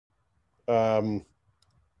Um,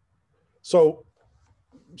 so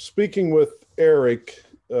speaking with Eric,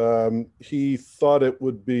 he thought it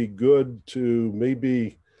would be good to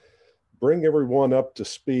maybe bring everyone up to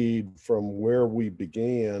speed from where we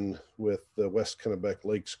began with the West Kennebec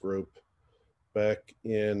Lakes Group back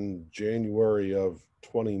in January of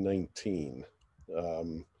 2019,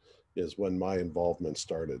 is when my involvement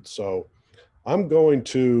started. So I'm going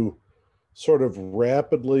to sort of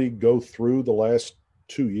rapidly go through the last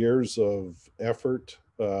 2 years of effort.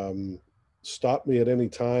 Stop me at any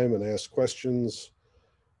time and ask questions.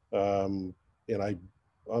 And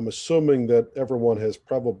I'm assuming that everyone has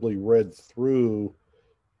probably read through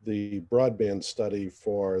the broadband study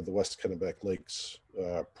for the West Kennebec Lakes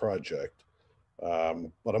project.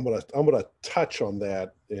 But I'm gonna touch on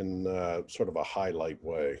that in sort of a highlight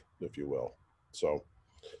way, if you will. So,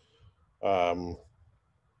 um,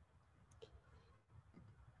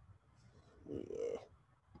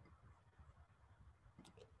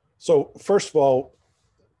 so first of all,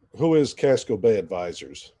 who is Casco Bay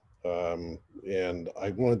Advisors? And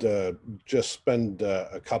I wanted to just spend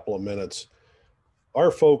a couple of minutes.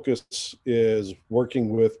 Our focus is working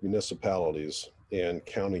with municipalities and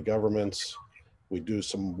county governments. We do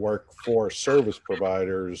some work for service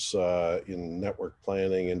providers in network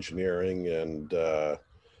planning, engineering, and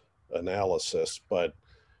analysis, but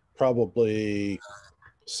probably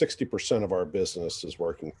 60% of our business is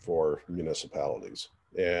working for municipalities.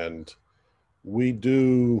 And we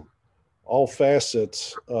do all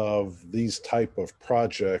facets of these type of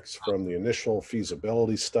projects, from the initial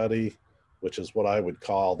feasibility study, which is what I would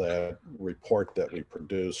call that report that we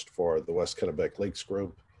produced for the West Kennebec Lakes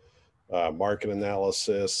Group, market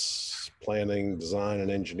analysis, planning, design,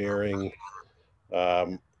 and engineering,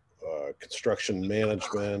 construction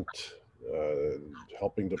management,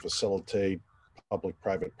 helping to facilitate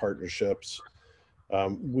public-private partnerships.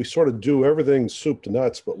 We sort of do everything soup to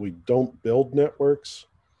nuts, but we don't build networks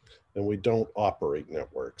and we don't operate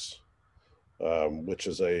networks, which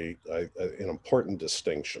is an important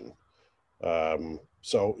distinction.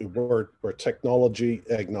 So we're technology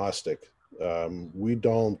agnostic. We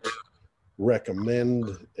don't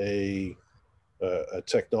recommend a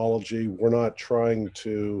technology. We're not trying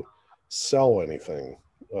to sell anything.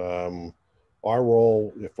 Our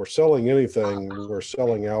role, if we're selling anything, we're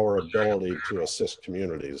selling our ability to assist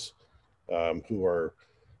communities who are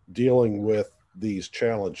dealing with these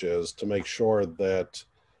challenges, to make sure that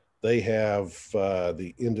they have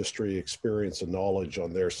the industry experience and knowledge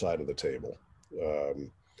on their side of the table.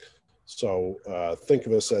 So think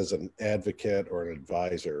of us as an advocate or an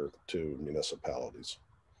advisor to municipalities.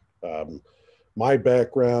 My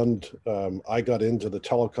background, I got into the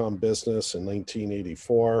telecom business in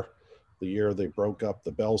 1984, the year they broke up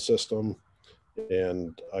the Bell system.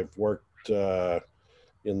 And I've worked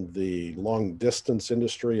in the long distance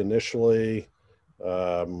industry initially,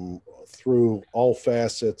 through all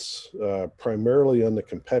facets, primarily on the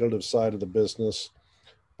competitive side of the business,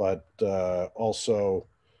 but also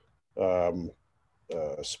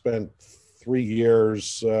spent 3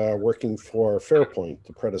 years working for Fairpoint,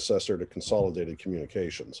 the predecessor to Consolidated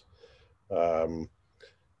Communications.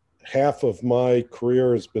 Half of my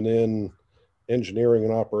career has been in engineering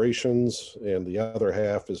and operations, and the other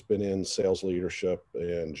half has been in sales leadership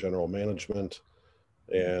and general management.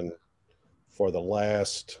 And for the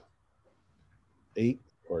last 8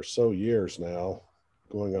 or so years now,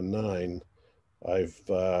 going on 9, I've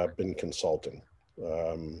been consulting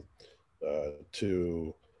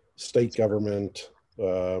to state government,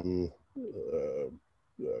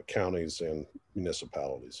 counties, and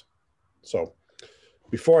municipalities. So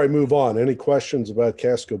before I move on, any questions about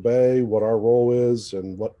Casco Bay, what our role is,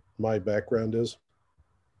 and what my background is?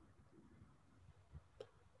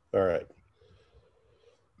 All right.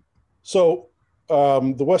 So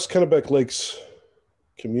the West Kennebec Lakes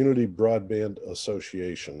Community Broadband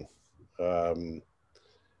Association,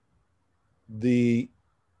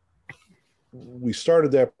 we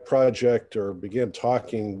started that project, or began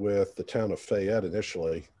talking with the town of Fayette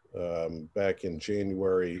initially, back in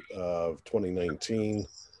January of 2019.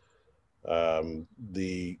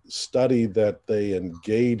 The study that they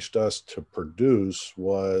engaged us to produce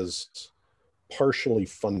was partially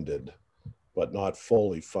funded, but not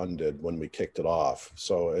fully funded when we kicked it off.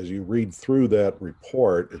 So as you read through that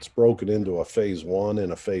report, it's broken into a phase 1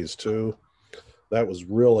 and a phase 2. That was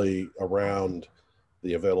really around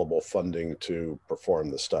the available funding to perform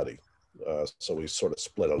the study. So we sort of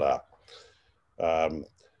split it up.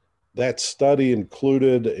 That study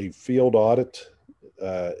included a field audit.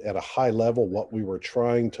 At a high level, what we were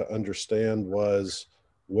trying to understand was,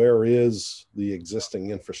 where is the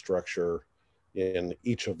existing infrastructure in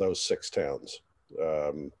each of those 6 towns.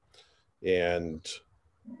 When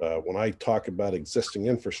I talk about existing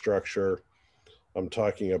infrastructure, I'm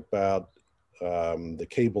talking about the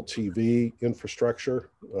cable TV infrastructure.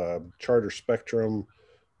 Charter Spectrum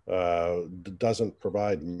doesn't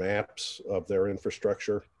provide maps of their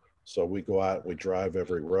infrastructure. So we go out, we drive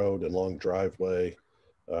every road and long driveway,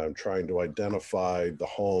 trying to identify the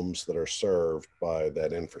homes that are served by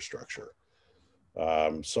that infrastructure.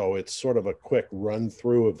 So it's sort of a quick run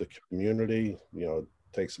through of the community. You know, it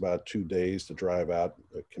takes about 2 days to drive out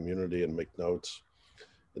a community and make notes.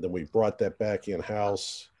 And then we brought that back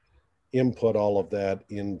in-house, input all of that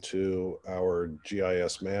into our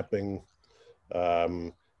GIS mapping.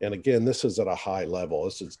 And again, this is at a high level.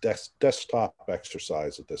 This is desktop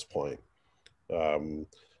exercise at this point.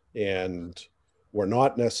 And we're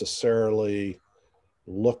not necessarily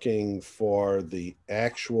looking for the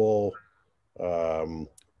actual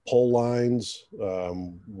pole lines.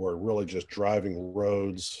 We're really just driving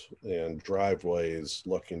roads and driveways,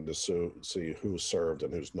 looking to see who's served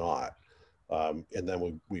and who's not. And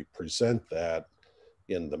then we present that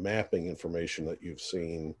in the mapping information that you've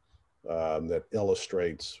seen, that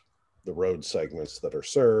illustrates the road segments that are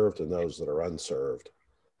served and those that are unserved.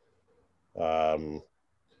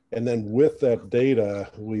 And then with that data,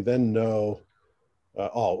 we then know,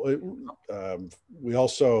 we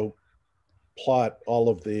also plot all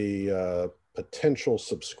of the potential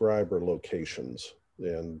subscriber locations.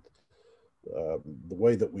 And the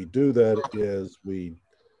way that we do that is we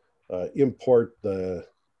import the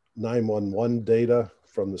 911 data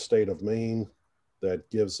from the state of Maine that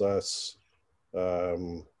gives us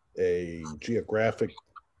a geographic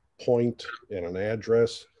point and an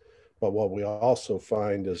address. But what we also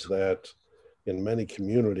find is that in many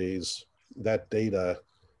communities, that data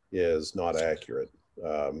is not accurate.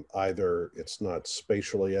 Either it's not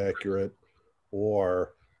spatially accurate,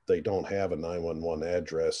 or they don't have a 911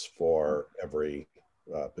 address for every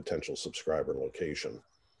potential subscriber location.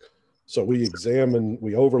 So we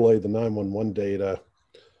overlay the 911 data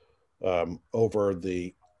over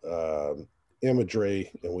the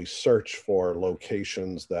imagery, and we search for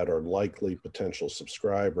locations that are likely potential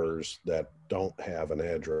subscribers that don't have an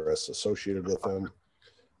address associated with them.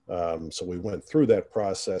 So we went through that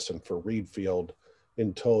process, and for Readfield,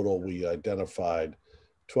 in total, we identified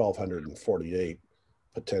 1,248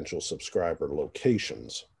 potential subscriber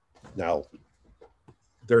locations. Now,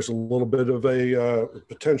 there's a little bit of a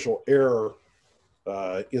potential error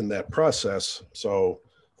in that process. So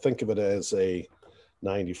think of it as a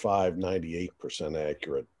 95, 98%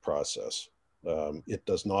 accurate process. It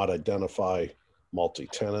does not identify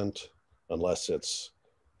multi-tenant unless it's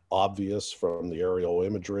obvious from the aerial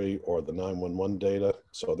imagery or the 911 data.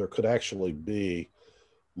 So there could actually be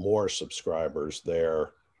more subscribers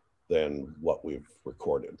there than what we've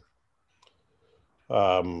recorded.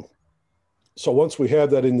 So once we have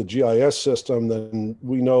that in the GIS system, then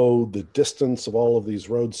we know the distance of all of these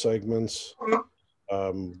road segments.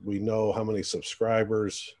 We know how many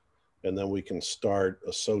subscribers, and then we can start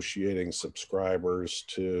associating subscribers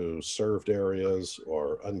to served areas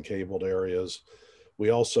or uncabled areas.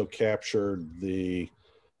 We also captured the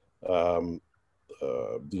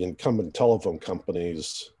incumbent telephone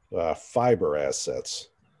companies' fiber assets,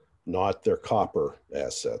 not their copper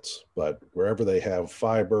assets, but wherever they have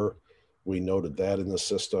fiber, we noted that in the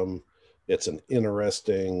system. It's an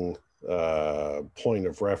interesting point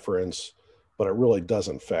of reference, but it really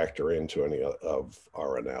doesn't factor into any of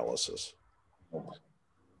our analysis.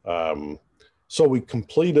 So we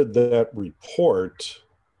completed that report,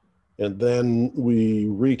 and then we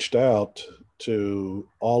reached out to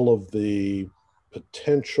all of the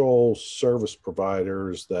potential service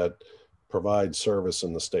providers that provide service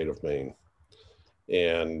in the state of Maine.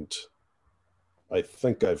 And I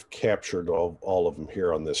think I've captured all of them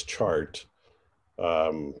here on this chart.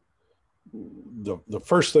 The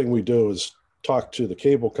first thing we do is talk to the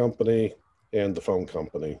cable company and the phone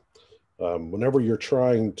company. Whenever you're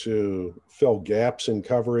trying to fill gaps in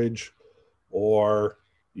coverage, or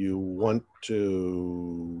you want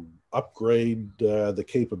to upgrade the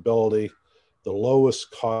capability, the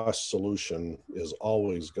lowest cost solution is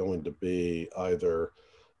always going to be either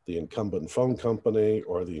the incumbent phone company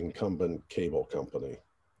or the incumbent cable company.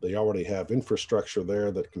 They already have infrastructure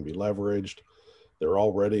there that can be leveraged. They're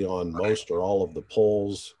already on most or all of the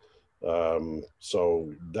poles.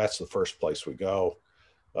 So that's the first place we go.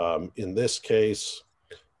 In this case,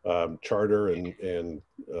 Charter and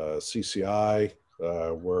CCI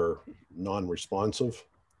were non-responsive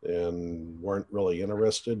and weren't really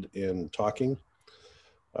interested in talking.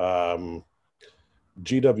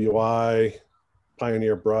 GWI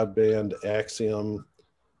Pioneer Broadband, Axiom,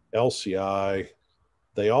 LCI,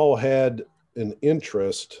 they all had an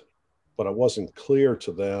interest, but it wasn't clear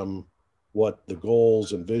to them what the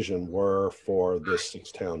goals and vision were for this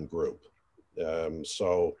 6-town group.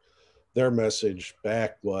 So their message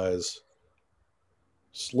back was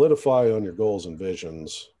solidify on your goals and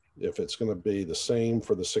visions. If it's going to be the same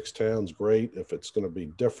for the 6 towns, great. If it's going to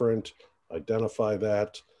be different, identify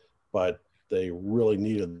that. But they really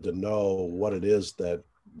needed to know what it is that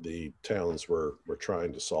the towns were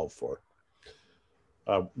trying to solve for.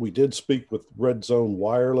 We did speak with Red Zone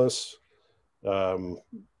Wireless.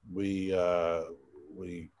 We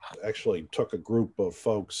actually took a group of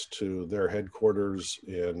folks to their headquarters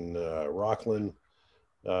in Rockland.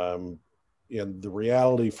 And the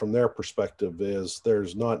reality from their perspective is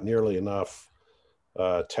there's not nearly enough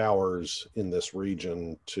towers in this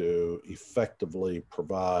region to effectively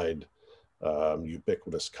provide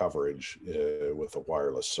ubiquitous coverage with a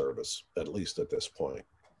wireless service, at least at this point.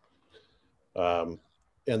 And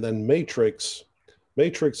then Matrix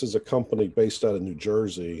is a company based out of New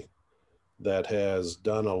Jersey that has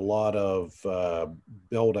done a lot of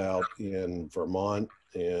build out in Vermont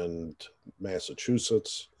and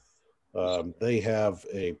Massachusetts. They have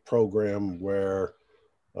a program where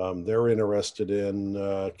they're interested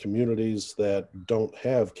in communities that don't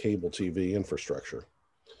have cable TV infrastructure.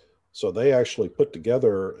 So they actually put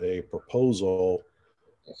together a proposal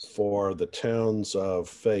for the towns of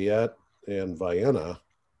Fayette and Vienna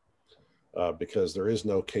because there is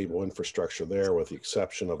no cable infrastructure there with the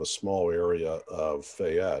exception of a small area of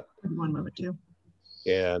Fayette. One moment, too.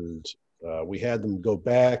 And we had them go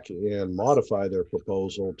back and modify their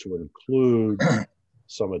proposal to include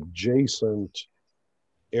some adjacent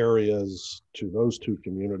areas to those two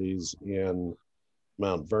communities in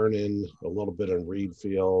Mount Vernon, a little bit in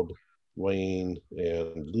Readfield, Wayne,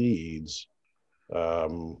 and Leeds.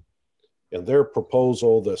 And their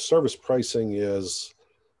proposal, the service pricing is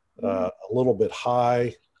a little bit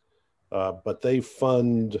high, but they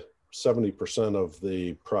fund 70% of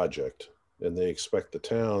the project, and they expect the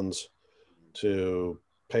towns to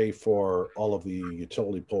pay for all of the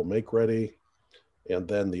utility pole make ready, and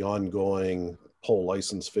then the ongoing pole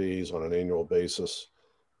license fees on an annual basis,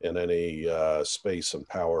 and any space and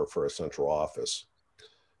power for a central office.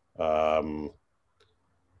 So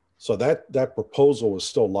that proposal is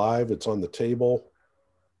still live. It's on the table.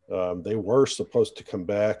 They were supposed to come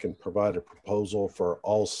back and provide a proposal for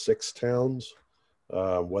all 6 towns,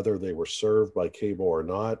 whether they were served by cable or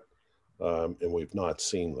not, and we've not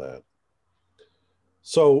seen that.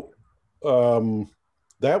 So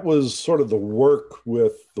that was sort of the work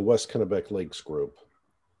with the West Kennebec Lakes group.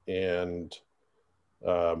 And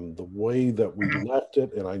the way that we left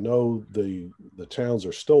it, and I know the towns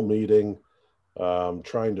are still meeting,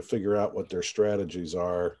 trying to figure out what their strategies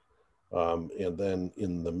are. And then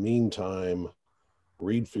in the meantime,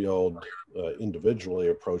 Readfield individually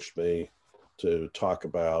approached me to talk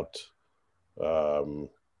about a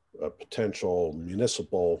potential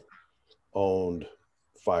municipal owned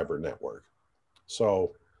fiber network.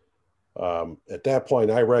 So at that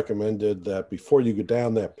point, I recommended that before you go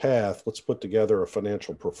down that path, let's put together a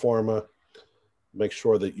financial pro forma, make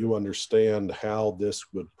sure that you understand how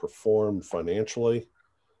this would perform financially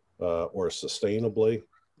or sustainably,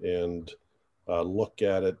 and look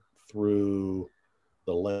at it through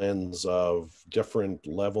the lens of different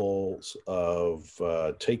levels of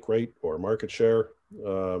take rate or market share.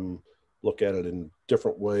 Look at it in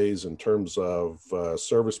different ways in terms of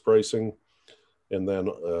service pricing, and then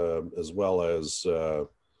as well as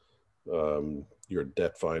your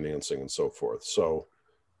debt financing and so forth. So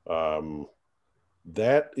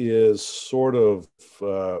that is sort of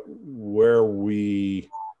where we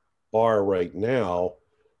are right now.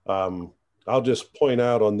 I'll just point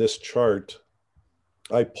out on this chart,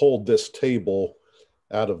 I pulled this table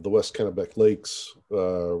out of the West Kennebec Lakes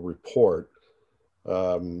report.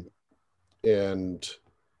 And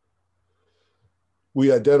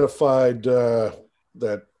we identified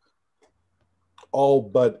that all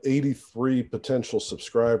but 83 potential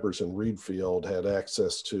subscribers in Readfield had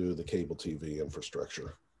access to the cable TV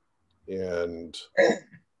infrastructure. And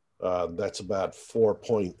that's about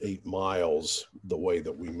 4.8 miles the way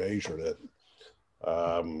that we measured it.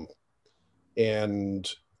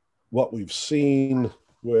 And what we've seen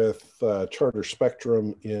with Charter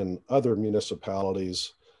Spectrum in other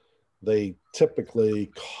municipalities, they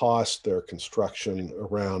typically cost their construction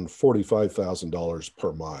around $45,000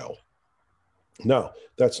 per mile. Now,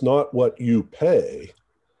 that's not what you pay.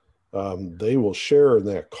 They will share in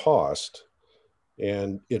that cost,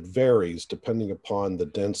 and it varies depending upon the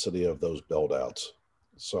density of those build outs.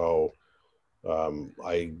 So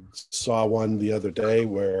I saw one the other day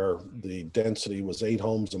where the density was 8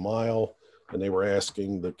 homes a mile, and they were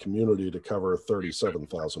asking the community to cover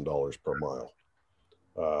 $37,000 per mile.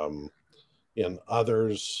 In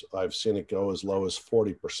others, I've seen it go as low as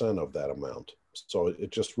 40% of that amount. So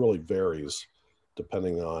it just really varies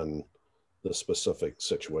depending on the specific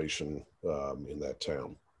situation in that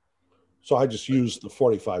town. So I just used the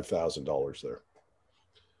 $45,000 there.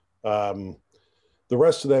 The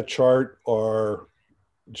rest of that chart are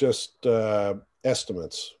just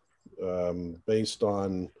estimates based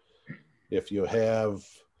on if you have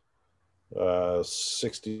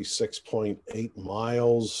 66.8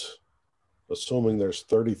 miles, assuming there's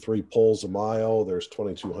 33 poles a mile, there's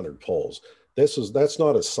 2,200 poles. That's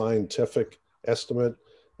not a scientific estimate.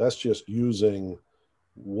 That's just using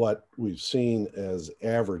what we've seen as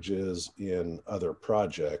averages in other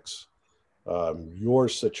projects. Your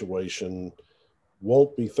situation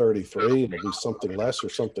won't be 33, it'll be something less or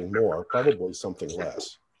something more, probably something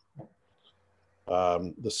less.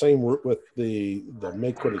 The same with the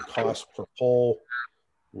make-ready cost per pole.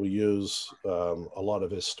 We use a lot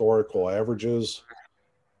of historical averages.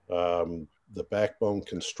 The backbone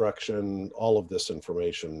construction, all of this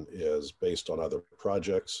information is based on other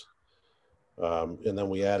projects. And then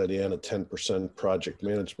we added in a 10% project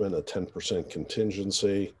management, a 10%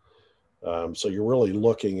 contingency. So you're really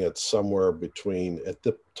looking at somewhere between, at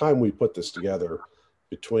the time we put this together,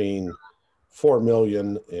 between 4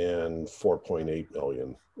 million and 4.8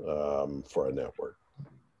 million for a network.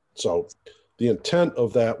 So the intent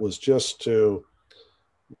of that was just to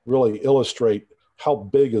really illustrate how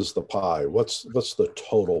big is the pie? What's the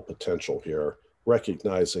total potential here?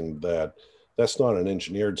 Recognizing that that's not an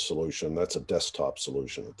engineered solution, that's a desktop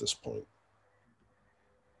solution at this point.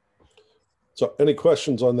 So any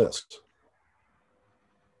questions on this?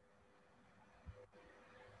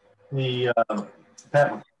 The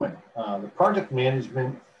project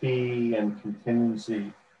management fee and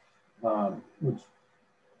contingency, which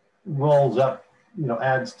rolls up,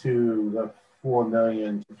 adds to the 4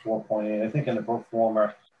 million to 4.8. I think in the pro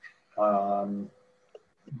forma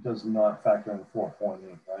does not factor in 4.8,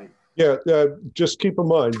 right? Yeah, just keep in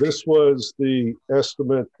mind, this was the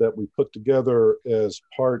estimate that we put together as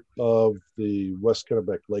part of the West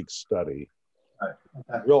Kennebec Lake study. Right.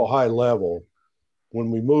 Okay. Real high level. When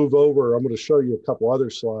we move over, I'm going to show you a couple other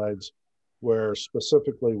slides where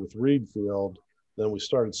specifically with Readfield, then we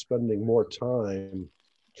started spending more time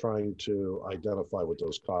trying to identify what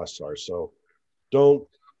those costs are. So don't,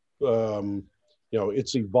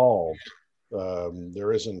 it's evolved.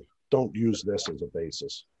 Don't use this as a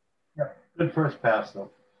basis. Yeah, good first pass though.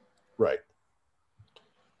 Right.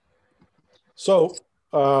 So,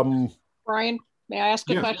 Brian, may I ask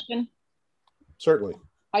a question? Certainly.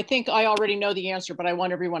 I think I already know the answer, but I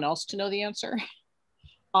want everyone else to know the answer.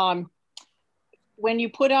 When you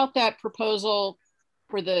put out that proposal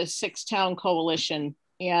for the 6-town coalition,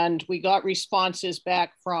 and we got responses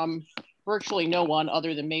back from virtually no one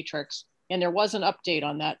other than Matrix, and there was an update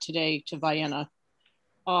on that today to Vienna.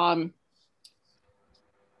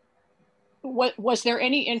 Was there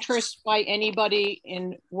any interest by anybody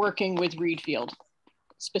in working with Readfield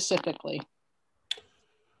specifically?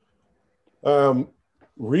 The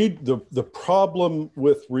problem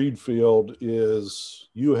with Readfield is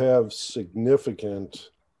you have significant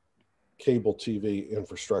cable TV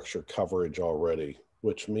infrastructure coverage already,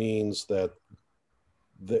 which means that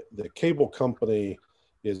the cable company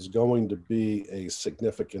is going to be a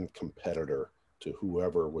significant competitor to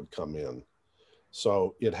whoever would come in.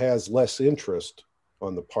 So it has less interest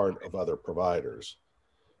on the part of other providers.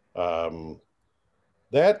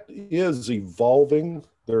 That is evolving.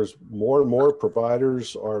 There's more and more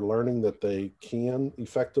providers are learning that they can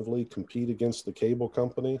effectively compete against the cable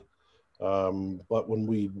company. But when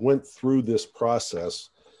we went through this process,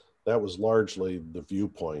 that was largely the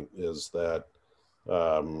viewpoint, is that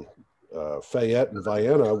Fayette and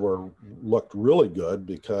Vienna looked really good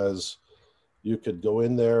because you could go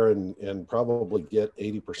in there and probably get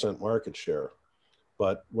 80% market share.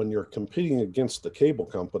 But when you're competing against the cable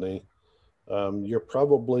company, you're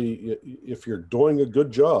probably, if you're doing a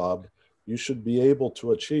good job, you should be able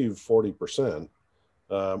to achieve 40%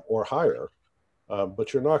 or higher,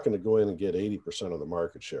 but you're not going to go in and get 80% of the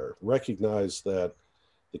market share. Recognize that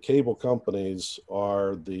the cable companies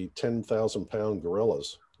are the 10,000-pound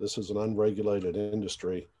gorillas. This is an unregulated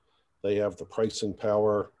industry. They have the pricing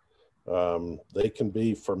power. They can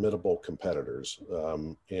be formidable competitors.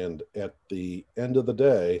 And at the end of the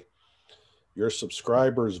day, your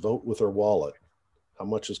subscribers vote with their wallet. How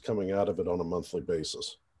much is coming out of it on a monthly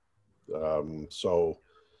basis?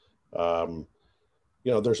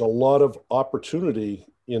 you know, there's a lot of opportunity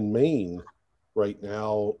in Maine right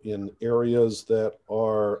now in areas that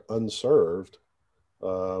are unserved,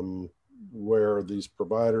 where these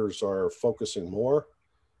providers are focusing more.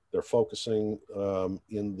 They're focusing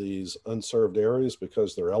in these unserved areas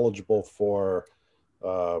because they're eligible for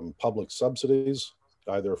public subsidies,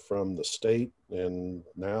 either from the state and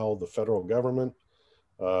now the federal government.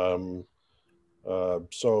 So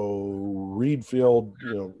Readfield,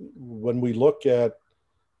 you know, when we look at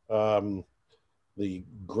the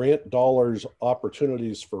grant dollars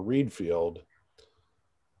opportunities for Readfield,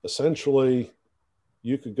 essentially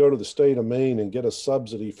you could go to the state of Maine and get a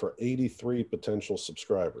subsidy for 83 potential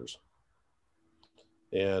subscribers.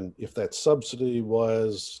 And if that subsidy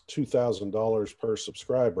was $2,000 per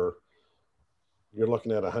subscriber, you're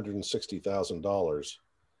looking at $160,000.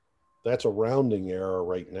 That's a rounding error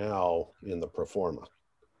right now in the pro forma.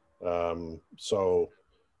 So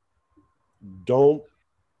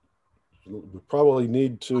we probably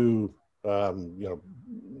need to, you know,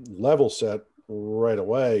 level set right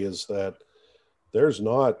away is that there's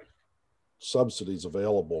not subsidies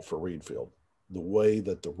available for Readfield the way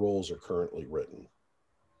that the rules are currently written.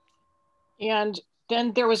 And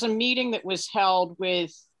then there was a meeting that was held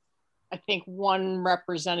with, I think, one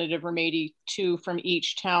representative or maybe two from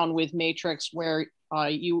each town with Matrix, where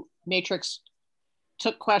Matrix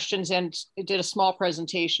took questions and did a small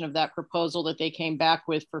presentation of that proposal that they came back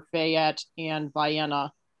with for Fayette and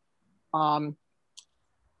Vienna. And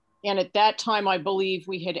at that time, I believe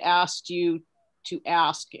we had asked you to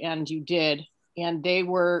ask, and you did. And they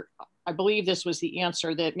were, I believe this was the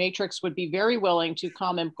answer, that Matrix would be very willing to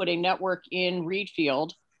come and put a network in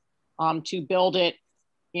Readfield to build it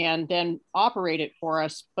and then operate it for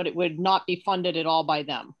us, but it would not be funded at all by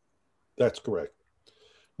them. That's correct.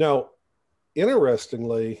 Now,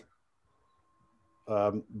 interestingly,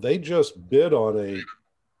 they just bid on a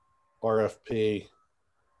RFP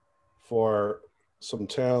for some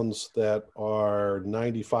towns that are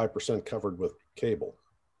 95% covered with cable.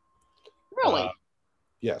 Really?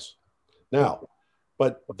 Yes. Now,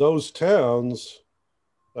 but those towns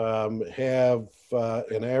have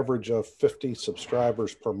an average of 50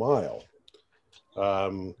 subscribers per mile.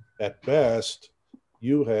 At best,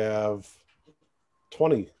 you have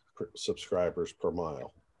 20 subscribers per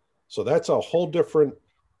mile. So that's a whole different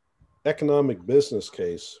economic business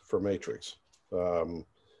case for Matrix.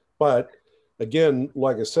 But again,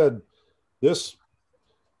 like I said, this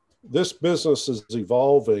business is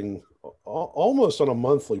evolving almost on a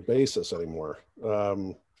monthly basis anymore.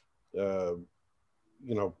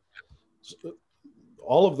 You know,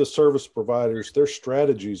 all of the service providers, their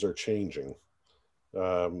strategies are changing.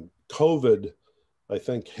 COVID, I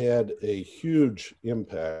think, had a huge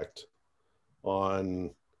impact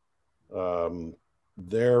on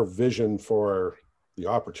their vision for the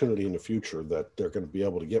opportunity in the future that they're going to be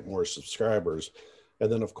able to get more subscribers.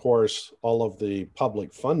 And then, of course, all of the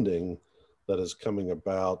public funding that is coming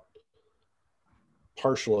about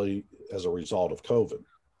partially as a result of COVID.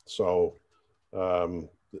 So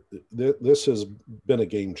this has been a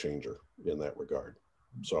game changer in that regard.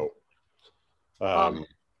 So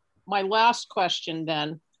my last question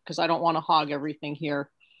then, because I don't want to hog everything here.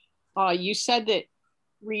 You said that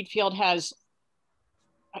Readfield has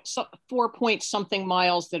 4 point something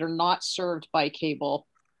miles that are not served by cable.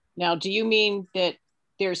 Now, do you mean that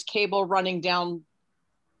there's cable running down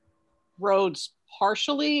roads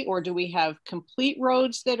partially, or do we have complete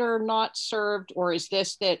roads that are not served, or is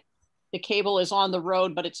this that the cable is on the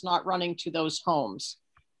road, but it's not running to those homes?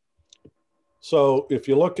 So if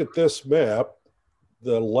you look at this map,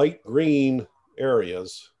 the light green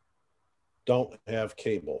areas don't have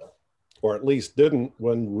cable, or at least didn't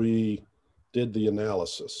when we did the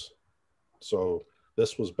analysis. So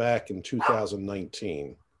this was back in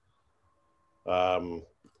 2019.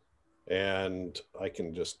 And I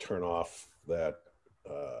can just turn off that.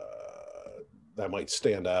 That might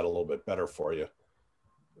stand out a little bit better for you.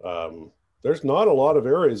 There's not a lot of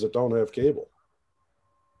areas that don't have cable.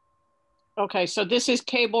 Okay, so this is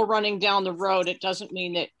cable running down the road. It doesn't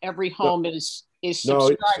mean that every home is No, it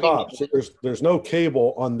subscribing. stops. There's no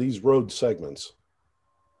cable on these road segments.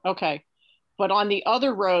 Okay, but on the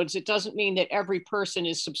other roads, it doesn't mean that every person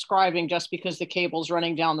is subscribing just because the cable's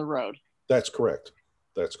running down the road. That's correct.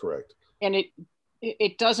 That's correct. And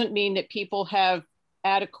it doesn't mean that people have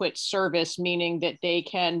adequate service, meaning that they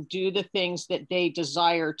can do the things that they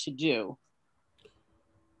desire to do.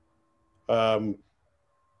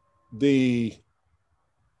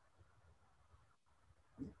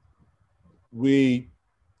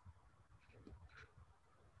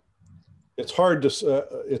 It's hard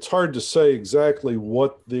to say exactly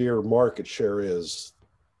what their market share is.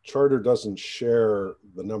 Charter doesn't share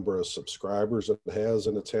the number of subscribers it has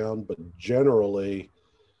in a town, but generally,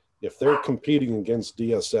 if they're competing against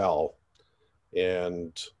DSL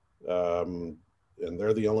and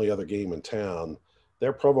they're the only other game in town,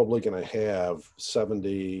 they're probably going to have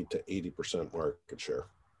 70 to 80% market share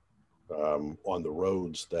on the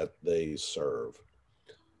roads that they serve.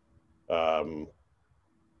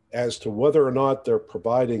 As to whether or not they're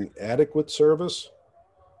providing adequate service,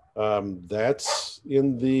 that's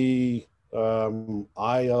in the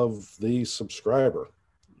eye of the subscriber.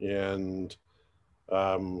 And,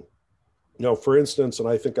 for instance, and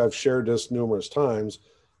I think I've shared this numerous times,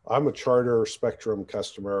 I'm a Charter Spectrum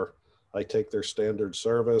customer. I take their standard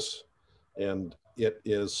service and it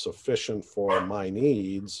is sufficient for my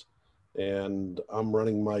needs. And I'm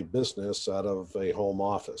running my business out of a home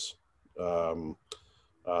office.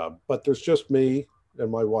 But there's just me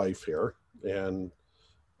and my wife here. And,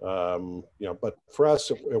 but for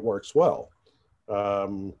us, it works well.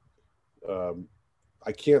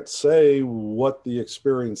 I can't say what the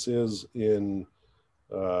experience is in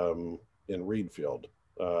Readfield.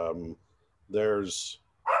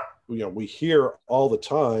 We hear all the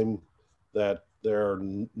time that they're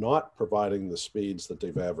not providing the speeds that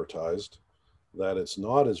they've advertised, that it's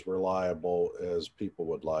not as reliable as people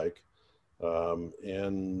would like.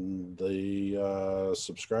 And the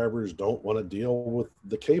subscribers don't want to deal with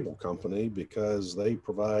the cable company because they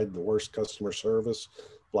provide the worst customer service,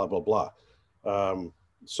 blah, blah, blah.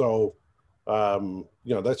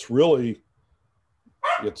 That's really,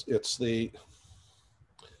 it's the,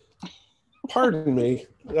 pardon me,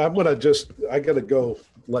 I got to go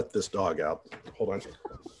let this dog out. Hold on.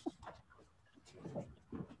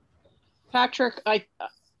 Patrick, I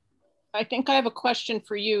think I have a question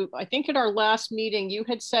for you. I think at our last meeting, you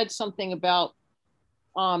had said something about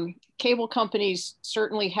cable companies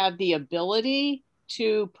certainly have the ability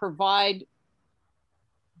to provide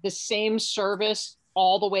the same service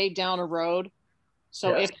all the way down a road.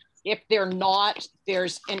 So yes. If they're not,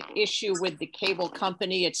 there's an issue with the cable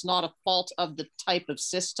company. It's not a fault of the type of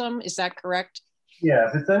system. Is that correct? Yeah,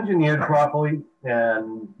 if it's engineered properly,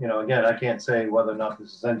 and again, I can't say whether or not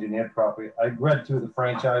this is engineered properly. I read through the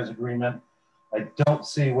franchise agreement. I don't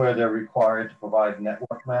see where they're required to provide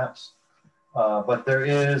network maps, but there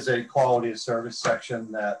is a quality of service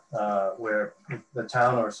section that where the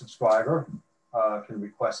town or subscriber can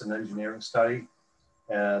request an engineering study,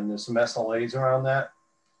 and there's some SLAs around that,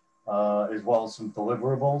 as well as some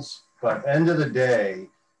deliverables. But at the end of the day,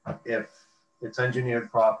 if it's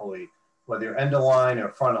engineered properly, whether you're end of line or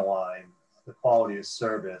front of line, the quality of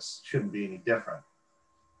service shouldn't be any different.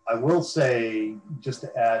 I will say, just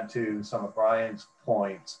to add to some of Brian's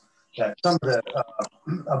points, that some of the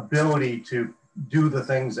ability to do the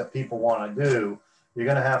things that people want to do, you're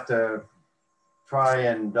going to have to try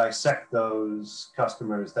and dissect those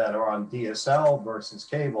customers that are on DSL versus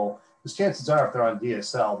cable, because chances are if they're on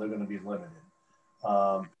DSL, they're going to be limited,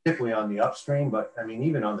 particularly on the upstream, but I mean,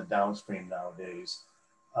 even on the downstream nowadays.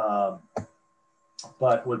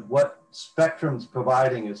 But with what Spectrum's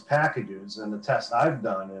providing as packages and the tests I've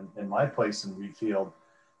done in my place in Readfield,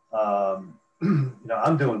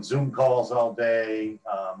 I'm doing Zoom calls all day,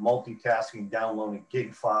 multitasking, downloading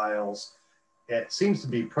gig files. It seems to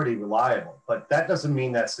be pretty reliable, but that doesn't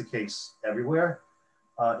mean that's the case everywhere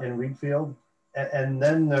in Readfield. And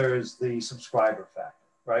then there's the subscriber factor,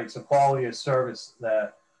 right? So quality of service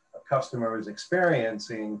that a customer is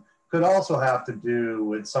experiencing could also have to do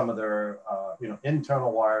with some of their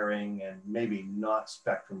internal wiring and maybe not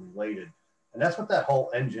Spectrum related. And that's what that whole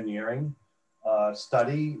engineering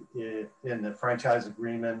study in the franchise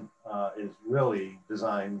agreement is really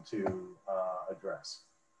designed to address.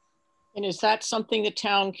 And is that something the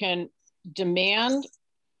town can demand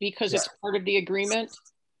because it's part of the agreement?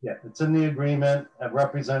 Yeah, it's in the agreement. A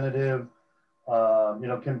representative,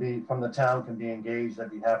 can be from the town, can be engaged. I'd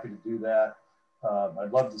be happy to do that.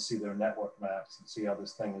 I'd love to see their network maps and see how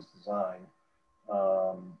this thing is designed.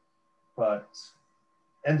 But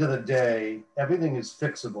end of the day, everything is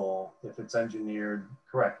fixable if it's engineered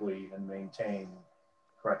correctly and maintained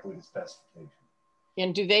correctly to specification.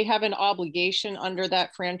 And do they have an obligation under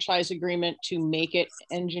that franchise agreement to make it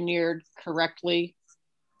engineered correctly?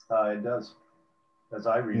 It does, as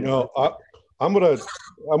I read it. I'm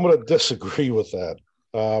gonna disagree with that.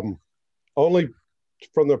 Only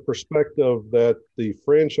from the perspective that the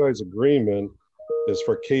franchise agreement is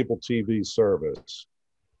for cable TV service.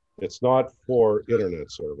 It's not for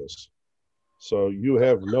internet service. So you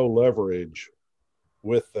have no leverage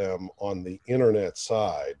with them on the internet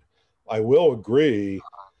side. I will agree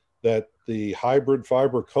that the hybrid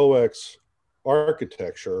fiber coax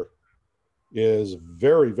architecture is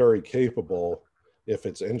very, very capable if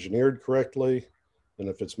it's engineered correctly and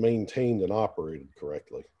if it's maintained and operated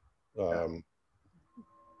correctly.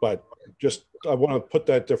 But just, I want to put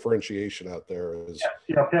that differentiation out there.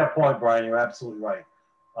 Fair point, Brian. You're absolutely right.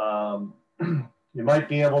 You might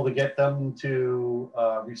be able to get them to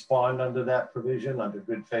respond under that provision, under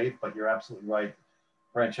good faith, but you're absolutely right.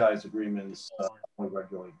 Franchise agreements only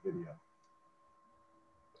regulate video,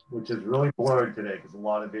 which is really blurred today because a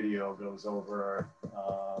lot of video goes over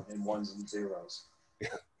in ones and zeros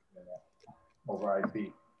over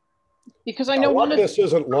IP. Because I know one of this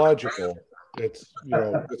isn't logical. It's, you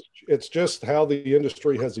know, it's just how the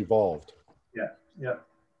industry has evolved. Yeah.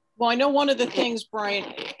 Well, I know one of the things, Brian,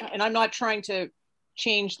 and I'm not trying to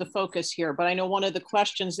change the focus here, but I know one of the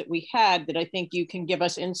questions that we had that I think you can give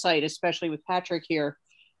us insight, especially with Patrick here,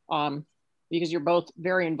 because you're both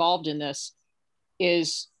very involved in this,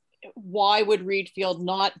 is why would Readfield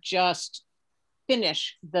not just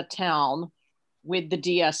finish the town with the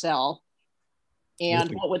DSL?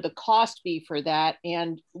 And what would the cost be for that?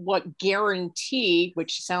 And what guarantee,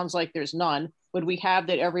 which sounds like there's none, would we have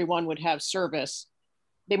that everyone would have service?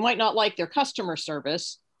 They might not like their customer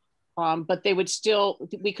service, but they would still,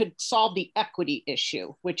 we could solve the equity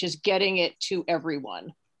issue, which is getting it to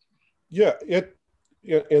everyone. Yeah,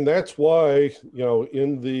 and that's why, you know,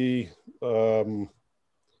 in the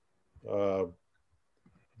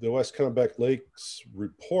West Kennebec Lakes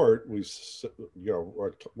report, we, you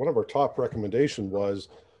know, one of our top recommendation was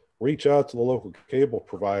reach out to the local cable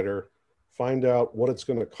provider, find out what it's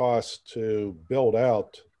going to cost to build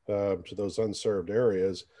out to those unserved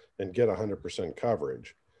areas and get 100%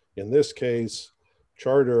 coverage. In this case,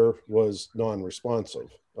 Charter was non-responsive.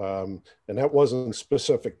 And that wasn't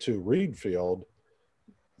specific to Readfield.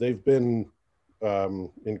 They've been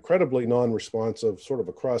incredibly non-responsive sort of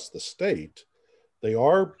across the state. They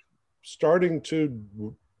are starting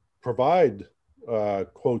to provide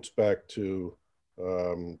quotes back to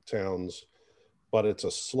towns, but it's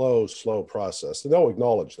a slow process. And they'll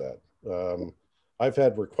acknowledge that. I've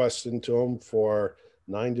had requests into them for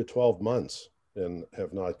 9 to 12 months and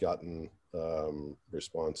have not gotten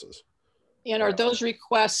responses. And are those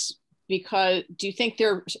requests because, do you think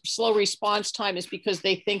their slow response time is because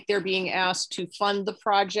they think they're being asked to fund the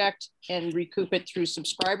project and recoup it through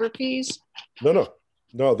subscriber fees? No,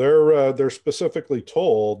 they're specifically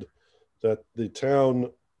told that the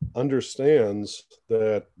town understands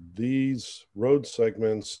that these road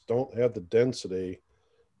segments don't have the density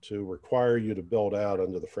to require you to build out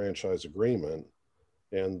under the franchise agreement,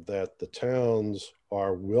 and that the towns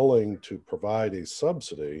are willing to provide a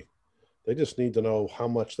subsidy. They just need to know how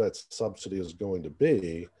much that subsidy is going to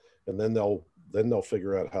be, and then they'll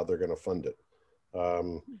figure out how they're going to fund it.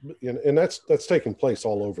 And that's taking place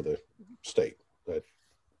all over the state.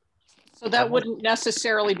 So that wouldn't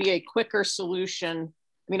necessarily be a quicker solution.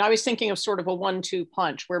 I mean, I was thinking of sort of a 1-2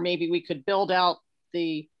 punch where maybe we could build out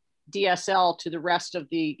the DSL to the rest of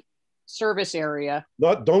the service area.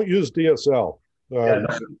 Don't use DSL.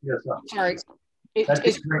 Sorry. That's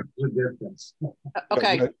the difference.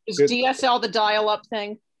 Okay. Is DSL the dial-up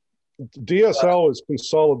thing? DSL is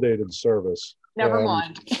consolidated service. Never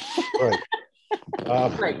mind. Right.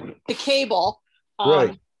 Right. The cable.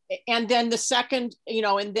 Right. And then the second, you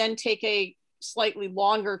know, and then take a slightly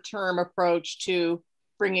longer term approach to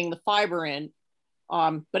bringing the fiber in.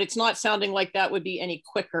 But it's not sounding like that would be any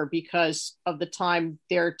quicker because of the time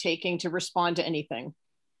they're taking to respond to anything.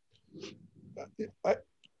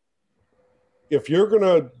 If you're going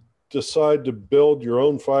to decide to build your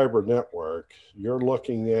own fiber network, you're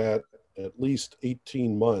looking at least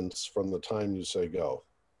 18 months from the time you say go.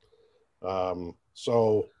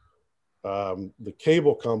 The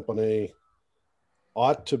cable company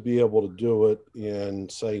ought to be able to do it in,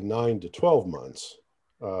 say, 9 to 12 months.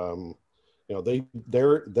 You know,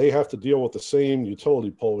 they have to deal with the same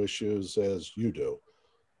utility pole issues as you do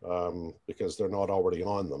because they're not already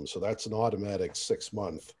on them. So that's an automatic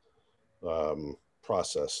 6-month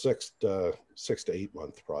process, 6 to 8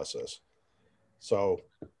 month process. So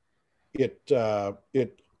it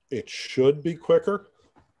should be quicker.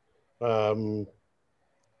 But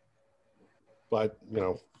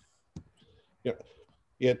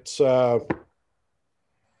it's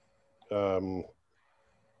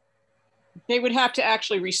they would have to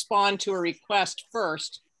actually respond to a request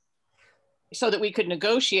first so that we could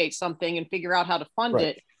negotiate something and figure out how to fund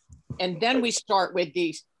right. it. And then we start with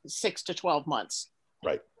these 6 to 12 months.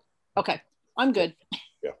 Right. Okay. I'm good.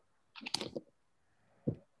 Yeah.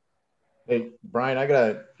 Hey, Brian, I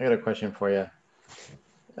got a question for you.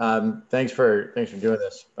 Thanks for doing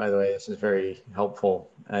this, by the way. This is very helpful.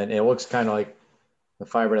 And it looks kind of like the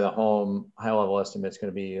fiber to the home high level estimate is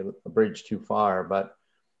going to be a bridge too far. But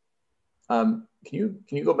can you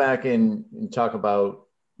go back and talk about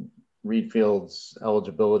Readfield's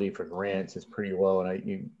eligibility for grants is pretty low, and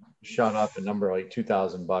you shot up a number like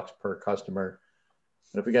 $2,000 per customer.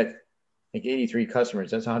 But if we got like 83 customers,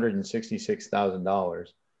 that's $166,000.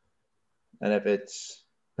 And if it's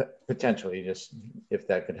potentially just if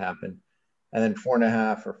that could happen, and then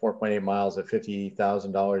 4.5 or 4.8 miles at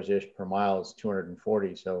 $50,000 ish per mile is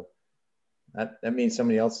 240. So that means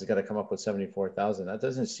somebody else has got to come up with 74,000. That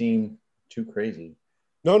doesn't seem too crazy.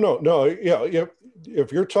 No. Yeah.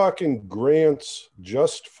 If you're talking grants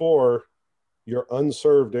just for your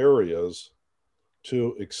unserved areas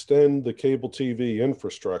to extend the cable TV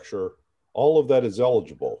infrastructure, all of that is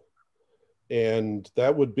eligible. And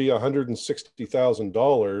that would be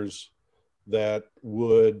 $160,000 that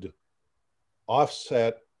would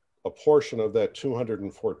offset a portion of that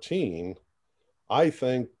 214, I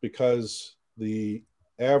think, because the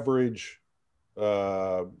average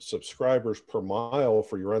subscribers per mile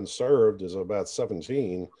for your unserved is about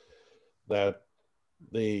 17, that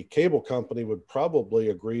the cable company would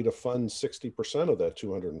probably agree to fund 60% of that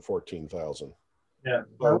 214,000. Yeah,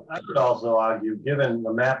 well, I would also argue, given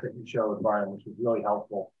the map that you showed, Brian, which was really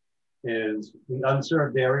helpful, is the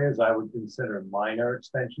unserved areas I would consider minor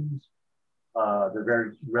extensions. They're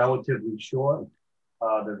very relatively short.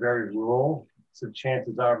 They're very rural. So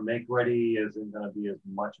chances are make ready isn't going to be as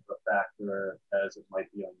much of a factor as it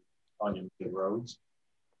might be on your main roads.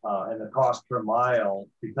 And the cost per mile,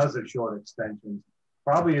 because of short extensions,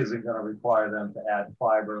 probably isn't going to require them to add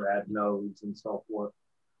fiber, add nodes, and so forth.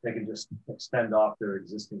 They can just extend off their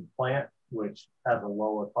existing plant, which has a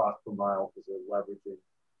lower cost per mile because they're leveraging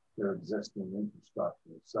their existing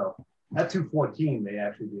infrastructure. So that 214 may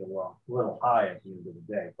actually be a little high at the end of the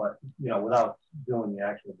day, but without doing the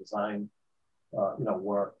actual design,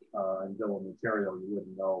 work and bill of material, you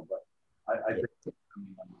wouldn't know. But I think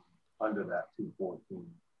under that 214.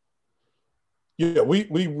 Yeah, we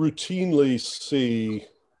routinely see,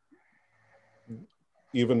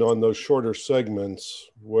 even on those shorter segments,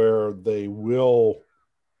 where they will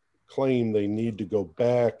claim they need to go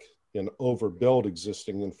back and overbuild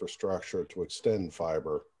existing infrastructure to extend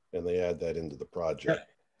fiber, and they add that into the project.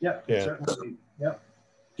 Yeah, certainly. Yep.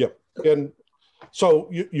 And so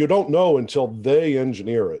you don't know until they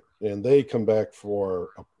engineer it and they come back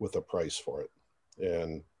with a price for it.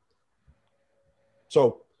 And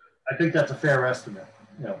so I think that's a fair estimate.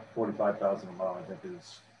 45,000 a mile, I think,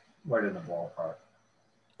 is right in the ballpark.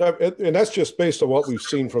 And that's just based on what we've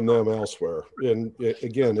seen from them elsewhere. And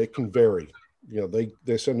again, it can vary.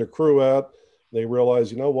 They send a crew out, they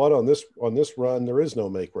realize, what, on this run, there is no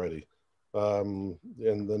make ready. And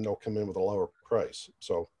then they'll come in with a lower price.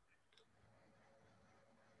 So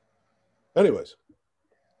anyways,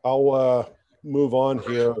 I'll move on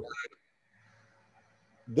here.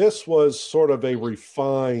 This was sort of a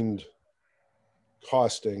refined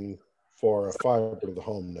costing for a fiber to the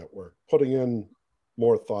home network, putting in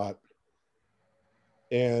more thought.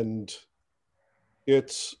 And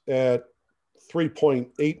it's at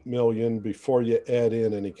 3.8 million before you add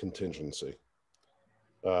in any contingency.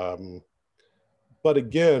 But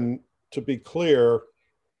again, to be clear,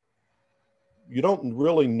 you don't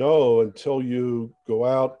really know until you go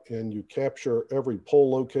out and you capture every pole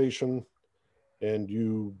location and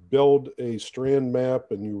you build a strand map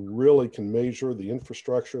and you really can measure the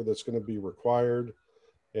infrastructure that's going to be required.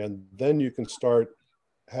 And then you can start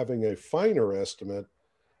having a finer estimate.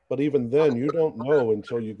 But even then, you don't know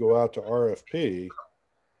until you go out to RFP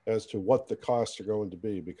as to what the costs are going to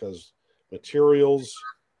be, because materials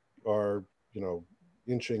are,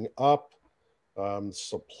 inching up.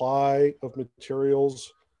 Supply of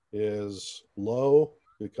materials is low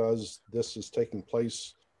because this is taking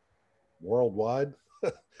place worldwide.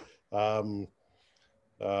 So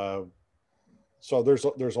there's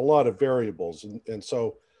a lot of variables, and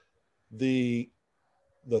so the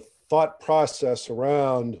thought process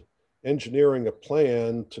around engineering a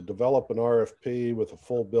plan to develop an RFP with a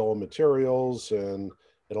full bill of materials, and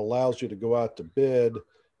it allows you to go out to bid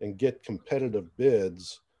and get competitive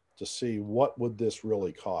bids to see what would this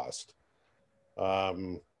really cost.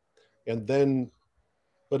 And then,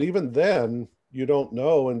 but even then, you don't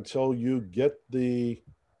know until you get the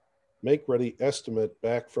make ready estimate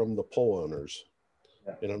back from the pole owners.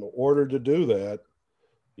 Yeah. And in order to do that,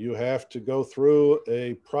 you have to go through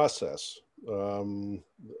a process of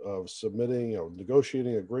submitting,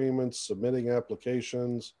 negotiating agreements, submitting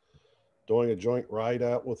applications, doing a joint ride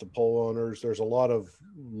out with the pole owners. There's a lot of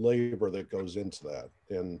labor that goes into that.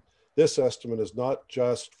 And this estimate is not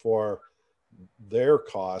just for their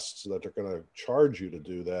costs that they're going to charge you to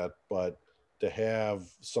do that, but to have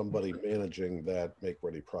somebody managing that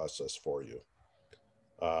make-ready process for you.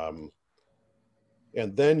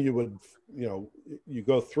 And then you would, you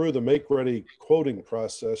go through the make-ready quoting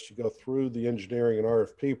process, you go through the engineering and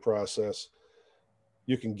RFP process,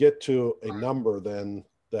 you can get to a number then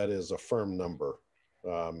that is a firm number.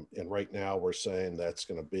 And right now we're saying that's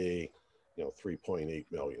going to be, 3.8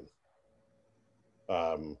 million.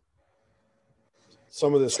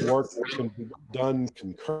 Some of this work can be done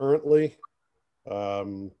concurrently.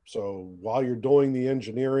 So while you're doing the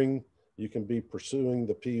engineering, you can be pursuing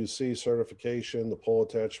the PUC certification, the pole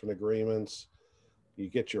attachment agreements. You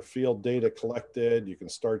get your field data collected. You can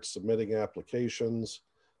start submitting applications.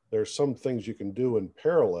 There's some things you can do in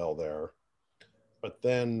parallel there. But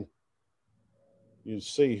then you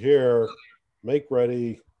see here, make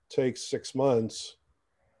ready takes 6 months.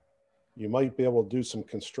 You might be able to do some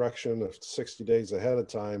construction of 60 days ahead of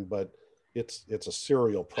time, but it's a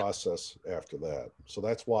serial process after that. So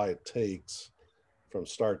that's why it takes from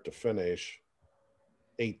start to finish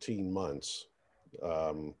 18 months,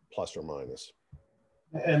 plus or minus.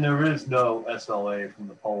 And there is no SLA from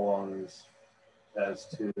the pole owners as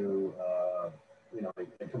to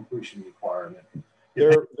a completion requirement.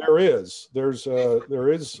 There is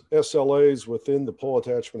SLAs within the pole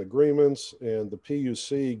attachment agreements, and the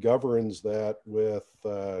PUC governs that with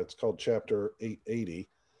it's called Chapter 880.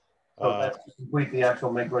 So that's to complete the actual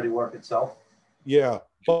make-ready work itself? Yeah,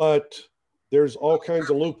 but there's all kinds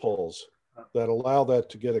of loopholes that allow that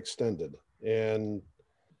to get extended. And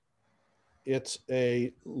it's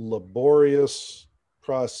a laborious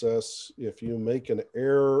process. If you make an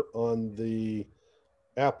error on the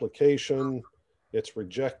application, it's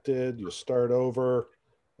rejected, you start over.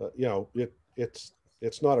 It's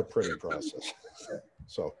not a pretty process.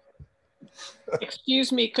 So.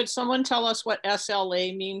 Excuse me, could someone tell us what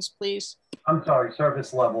SLA means, please? I'm sorry,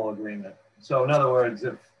 service level agreement. So in other words,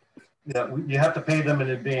 if you have to pay them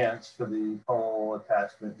in advance for the pole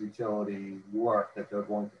attachment utility work that they're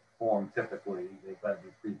going to perform typically, they've got to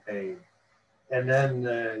be prepaid. And then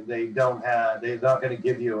they're not going to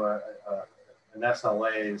give you an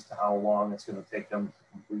SLA as to how long it's going to take them to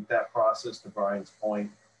complete that process. To Brian's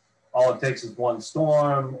point, all it takes is one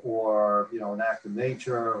storm or an act of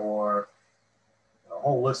nature or a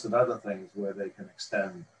whole list of other things where they can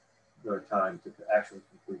extend their time to actually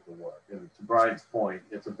complete the work. And to Brian's point,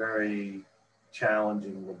 it's a very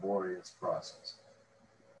challenging, laborious process.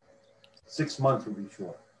 6 months would be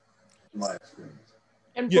short, in my experience.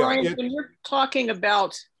 And Brian, when you're talking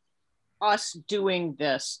about us doing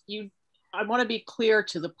this, I want to be clear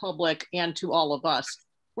to the public and to all of us.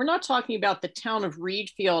 We're not talking about the town of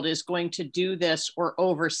Readfield is going to do this or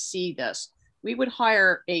oversee this. We would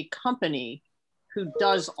hire a company who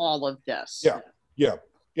does all of this. Yeah.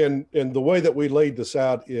 And the way that we laid this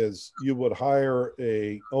out is you would hire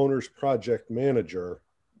a owner's project manager.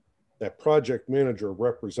 That project manager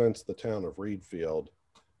represents the town of Readfield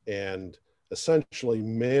and essentially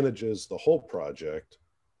manages the whole project,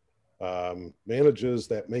 manages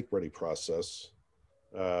that make-ready process,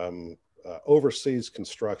 oversees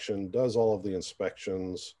construction, does all of the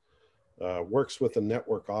inspections, works with the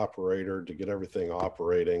network operator to get everything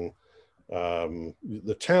operating.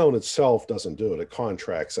 The town itself doesn't do it. It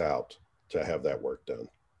contracts out to have that work done.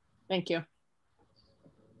 Thank you.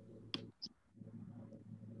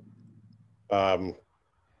 All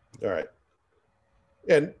right.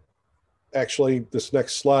 And actually, this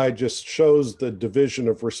next slide just shows the division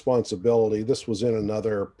of responsibility. This was in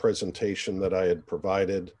another presentation that I had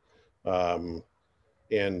provided. And,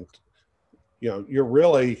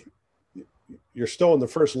 you're still in the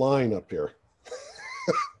first line up here.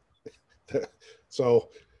 So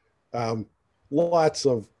lots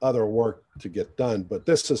of other work to get done, but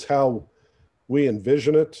this is how we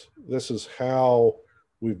envision it. This is how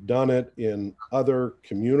we've done it in other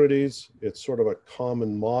communities. It's sort of a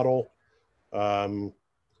common model. But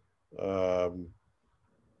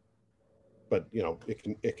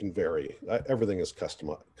it can vary. Everything is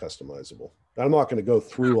customizable. I'm not going to go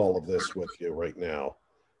through all of this with you right now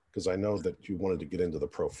because I know that you wanted to get into the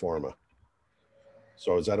pro forma.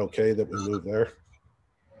 So is that okay that we move there?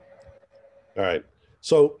 All right.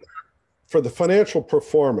 So for the financial pro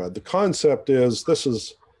forma, the concept is this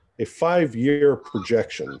is a 5-year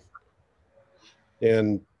projection.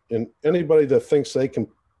 And anybody that thinks they can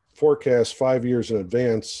forecast 5 years in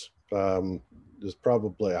advance is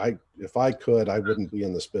probably, if I could, I wouldn't be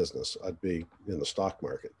in this business. I'd be in the stock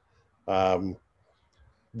market.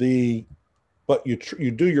 But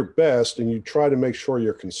you do your best and you try to make sure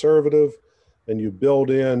you're conservative and you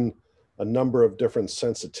build in a number of different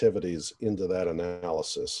sensitivities into that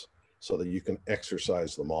analysis so that you can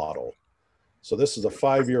exercise the model. So this is a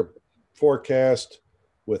 5-year forecast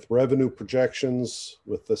with revenue projections,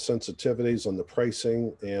 with the sensitivities on the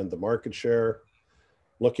pricing and the market share,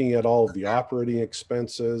 looking at all of the operating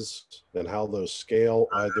expenses and how those scale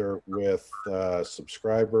either with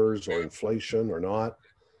subscribers or inflation or not.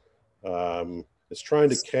 It's trying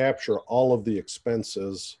to capture all of the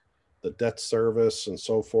expenses, the debt service and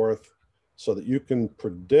so forth, so that you can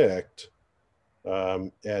predict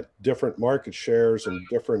at different market shares and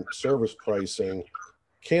different service pricing,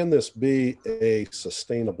 can this be a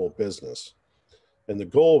sustainable business? And the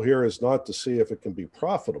goal here is not to see if it can be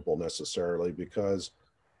profitable necessarily, because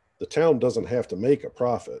the town doesn't have to make a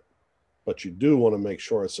profit, but you do want to make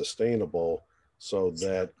sure it's sustainable so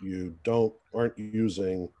that you aren't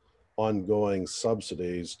using ongoing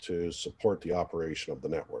subsidies to support the operation of the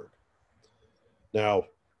network. Now,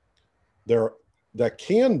 that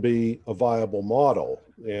can be a viable model,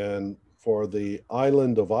 and for the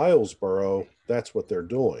island of Islesboro, that's what they're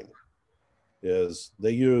doing, is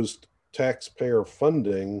they used taxpayer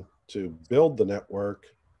funding to build the network,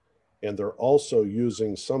 and they're also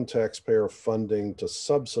using some taxpayer funding to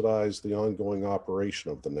subsidize the ongoing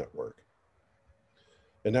operation of the network.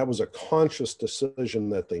 And that was a conscious decision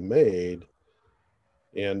that they made.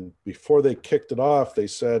 And before they kicked it off, they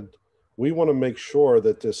said, we want to make sure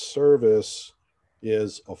that this service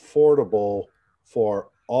is affordable for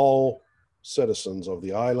all citizens of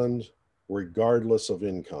the island, regardless of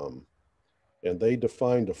income. And they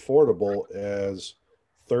defined affordable as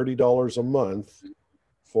 $30 a month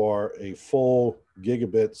for a full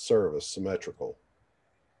gigabit service, symmetrical.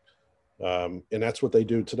 And that's what they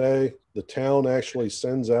do today. The town actually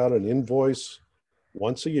sends out an invoice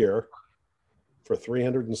once a year for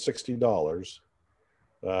 $360.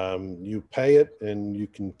 You pay it and you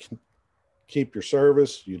can keep your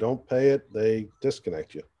service. You don't pay it, they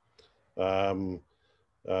disconnect you. And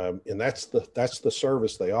that's the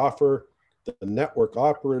service they offer. The network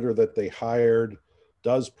operator that they hired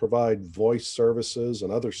does provide voice services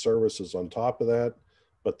and other services on top of that,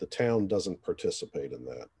 but the town doesn't participate in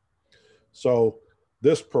that. So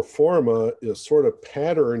this pro forma is sort of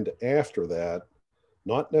patterned after that,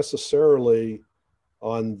 not necessarily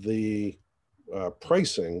on the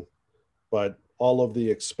pricing, but all of the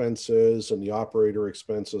expenses and the operator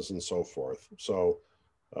expenses and so forth. So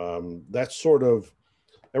that's sort of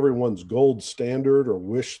everyone's gold standard, or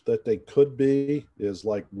wish that they could be, is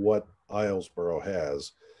like what Islesboro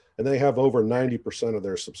has. And they have over 90% of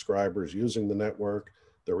their subscribers using the network.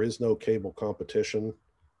 There is no cable competition.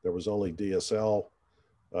 There was only DSL.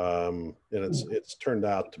 And it's turned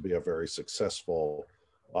out to be a very successful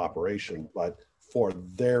operation, but for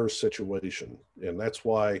their situation. And that's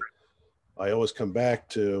why I always come back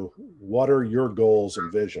to, what are your goals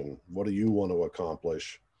and vision? What do you want to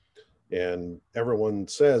accomplish? And everyone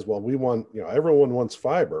says, well, we want, everyone wants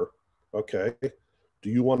fiber. Okay. Do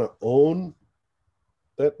you want to own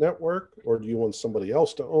that network, or do you want somebody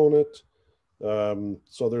else to own it?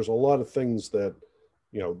 So there's a lot of things that,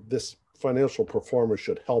 this financial performance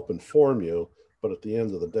should help inform you, but at the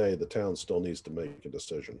end of the day, the town still needs to make a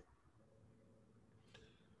decision.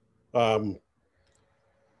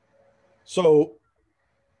 So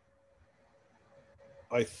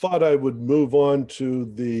I thought I would move on to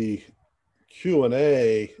the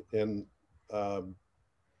Q&A and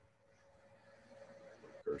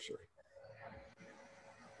cursor.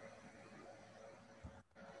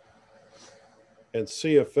 And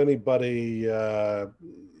see if anybody,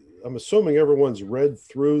 I'm assuming everyone's read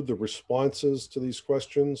through the responses to these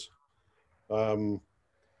questions. Does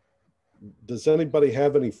anybody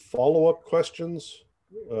have any follow-up questions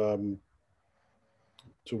to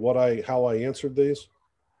how I answered these?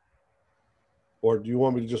 Or do you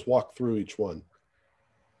want me to just walk through each one?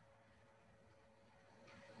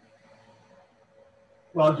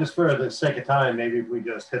 Well, just for the sake of time, maybe if we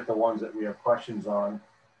just hit the ones that we have questions on.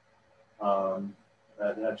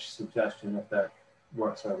 That's a suggestion, if that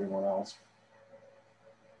works for everyone else.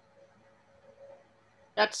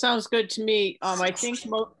 That sounds good to me. I think,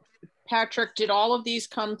 Patrick, did all of these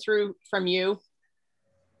come through from you?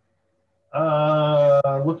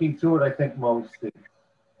 Looking through it, I think most did.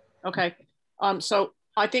 Okay. So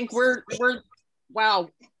I think we're wow.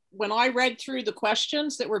 When I read through the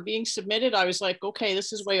questions that were being submitted, I was like, okay,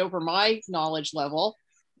 this is way over my knowledge level.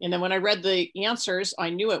 And then when I read the answers, I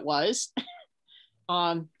knew it was.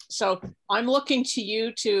 So I'm looking to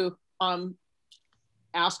you to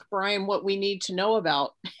ask Brian what we need to know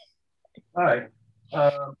about. All right.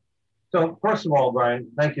 So first of all,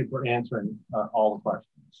 Brian, thank you for answering all the questions.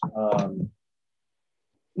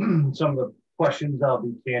 some of the questions, I'll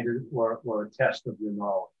be candid, were a test of your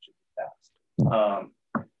knowledge of the past.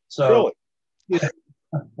 So, Really? Yeah.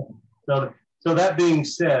 So that being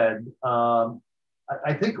said,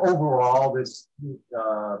 I think overall this,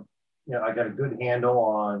 I got a good handle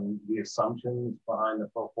on the assumptions behind the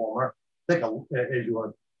pro forma. I think, as you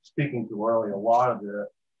were speaking to earlier, a lot of the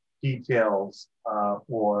details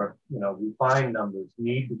or refined numbers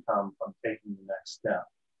need to come from taking the next step.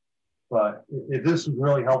 But this was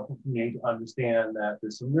really helpful for me to understand that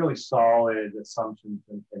there's some really solid assumptions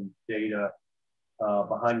and data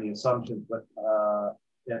behind the assumptions, but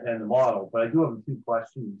and the model. But I do have a few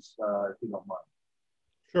questions, if you don't mind.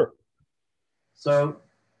 Sure. So,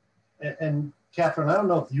 and Catherine, I don't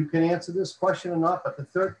know if you can answer this question or not, but the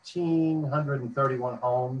 1,331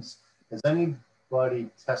 homes, has anybody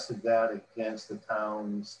tested that against the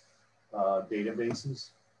town's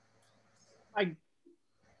databases? I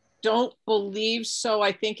don't believe so.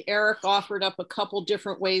 I think Eric offered up a couple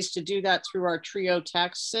different ways to do that through our Trio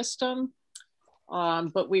tax system.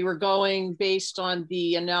 But we were going based on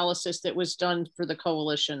the analysis that was done for the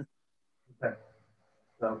coalition. Okay.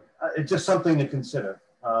 So it's just something to consider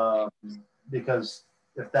because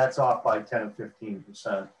if that's off by 10 or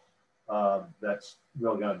 15%, that's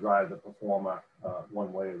really going to drive the performer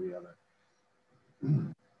one way or the other.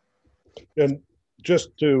 And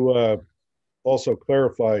just to also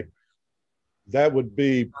clarify, that would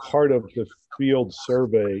be part of the field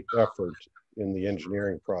survey effort in the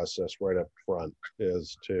engineering process right up front,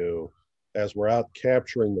 is to, as we're out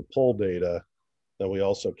capturing the poll data, then we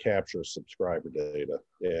also capture subscriber data.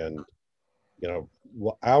 And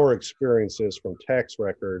our experience is from tax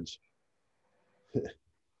records,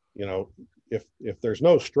 if there's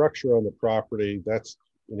no structure on the property, that's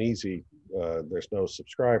an easy, there's no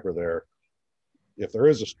subscriber there. If there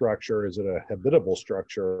is a structure, is it a habitable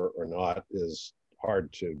structure or not, is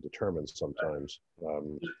hard to determine sometimes.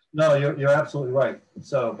 No, you're absolutely right.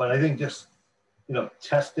 So, but I think just,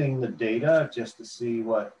 testing the data just to see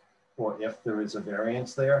what, or if there is a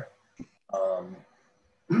variance there,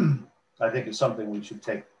 I think is something we should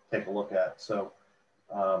take a look at. So,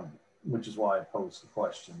 which is why I posed the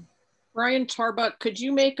question. Brian Tarbuck, could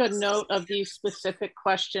you make a note of these specific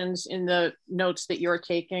questions in the notes that you're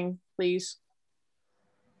taking, please?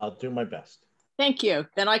 I'll do my best. Thank you.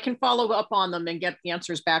 Then I can follow up on them and get the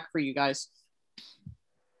answers back for you guys.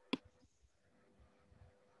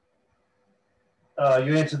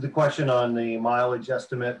 You answered the question on the mileage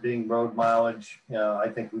estimate being road mileage. I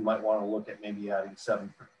think we might want to look at maybe adding 7%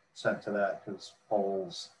 to that because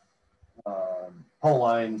poles, pole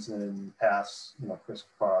lines and paths,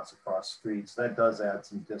 crisscross across streets, that does add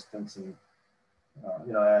some distance, and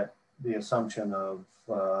at the assumption of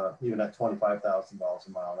even at $25,000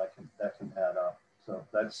 a mile, that can add up. So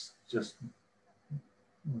that's just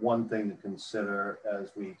one thing to consider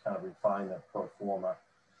as we kind of refine that pro forma.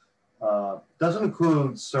 Doesn't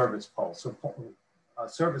include service poles. So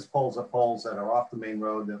service poles are poles that are off the main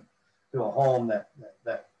road to a home that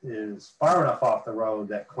is far enough off the road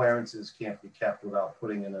that clearances can't be kept without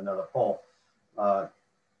putting in another pole.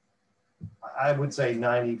 I would say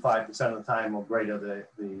 95% of the time or greater,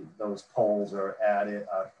 those poles are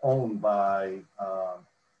owned by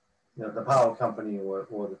the power company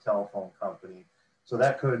or the telephone company. So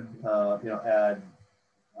that could add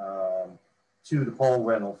to the pole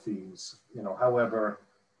rental fees. However,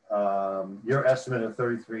 your estimate of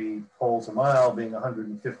 33 poles a mile being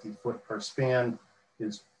 150 foot per span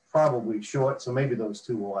is probably short. So maybe those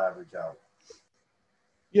two will average out.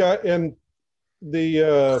 Yeah, and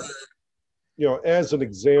the as an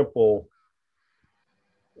example,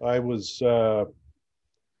 I was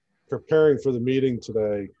preparing for the meeting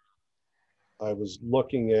today. I was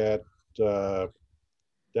looking at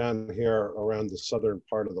down here around the southern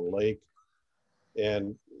part of the lake,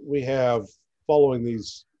 and we have following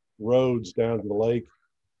these roads down to the lake.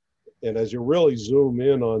 And as you really zoom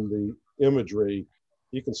in on the imagery,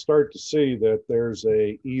 you can start to see that there's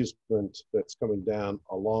a easement that's coming down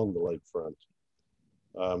along the lakefront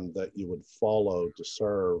that you would follow to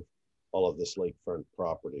serve all of this lakefront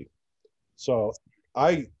property. So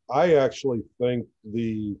I actually think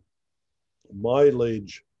the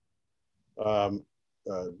mileage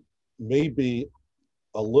may be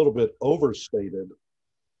a little bit overstated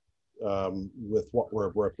with what we're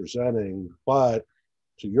representing, but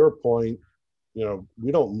to your point,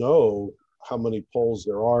 we don't know how many poles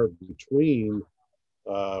there are between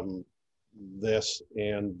this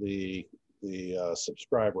and the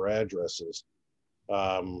subscriber addresses.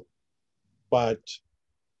 But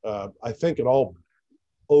I think it all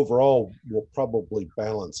overall will probably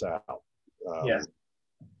balance out. Yeah.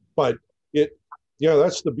 But Yeah,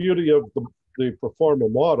 that's the beauty of the pro forma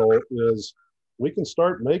model is we can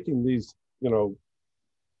start making these,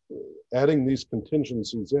 adding these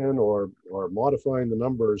contingencies in or modifying the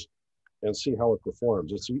numbers and see how it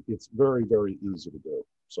performs. It's very, very easy to do.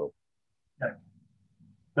 So. Okay.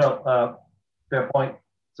 No, fair point.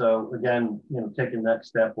 So again, taking that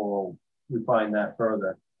step, we'll refine that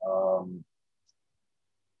further.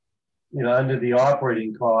 Under the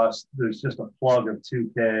operating cost, there's just a plug of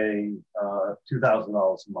 $2,000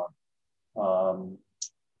 a month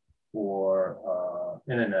for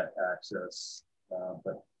internet access.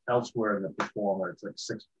 But elsewhere in the performer, it's like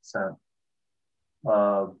 6%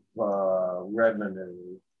 of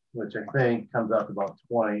revenue, which I think comes out to about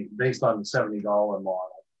 20, based on the $70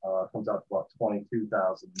 model, comes out to about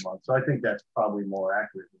 22,000 a month. So I think that's probably more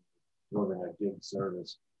accurate than building a gig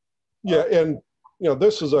service. Yeah, and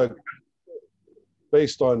this is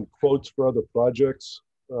based on quotes for other projects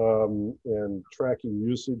and tracking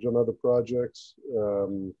usage on other projects.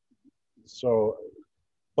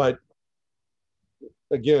 But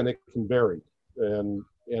again, it can vary, and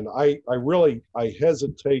I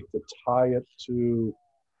hesitate to tie it to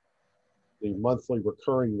the monthly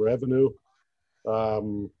recurring revenue.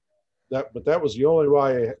 But that was the only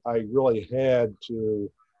way I really had to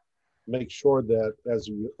make sure that as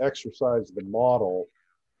you exercise the model,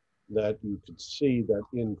 that you could see that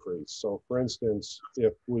increase. So for instance,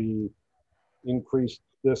 if we increased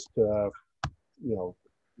this to,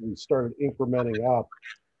 we started incrementing up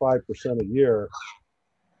 5% a year,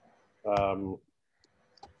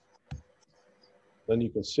 then you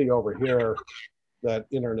can see over here that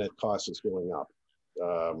internet cost is going up.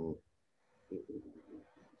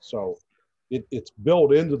 So it's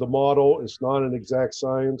built into the model. It's not an exact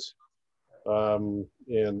science.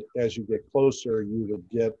 And as you get closer, you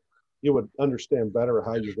would understand better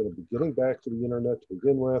how you're going to be getting back to the internet to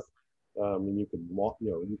begin with, and you could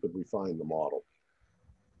refine the model.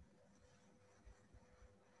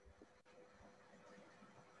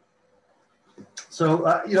 So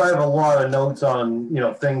I have a lot of notes on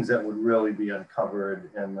things that would really be uncovered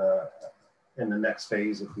in the next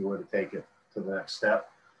phase if we were to take it to the next step.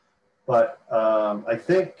 But I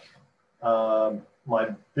think my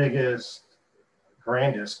biggest,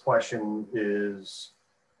 grandest question is,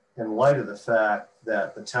 in light of the fact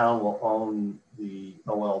that the town will own the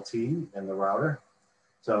OLT and the router.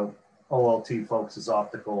 So OLT, folks, is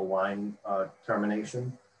optical line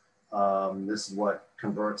termination. This is what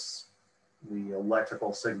converts the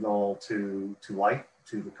electrical signal to light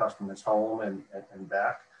to the customer's home and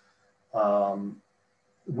back.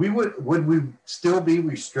 Would we still be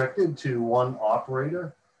restricted to one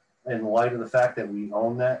operator in light of the fact that we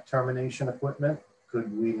own that termination equipment?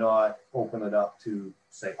 Could we not open it up to,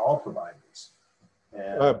 say, all providers?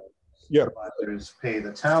 And providers pay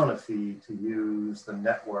the town a fee to use the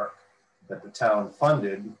network that the town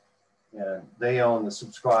funded, and they own the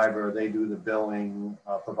subscriber, they do the billing,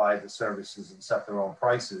 provide the services, and set their own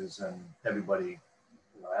prices, and everybody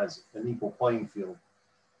has an equal playing field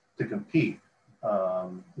to compete.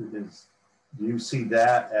 Do you see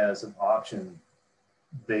that as an option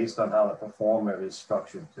based on how the performer is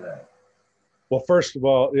structured today? Well, first of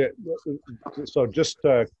all, so just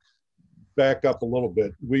to back up a little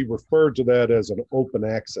bit, we refer to that as an open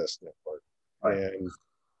access network. Right.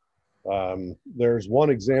 And there's one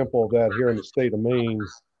example of that here in the state of Maine,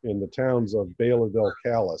 in the towns of Baileyville,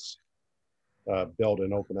 Calais, built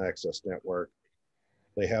an open access network.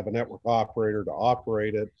 They have a network operator to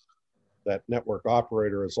operate it. That network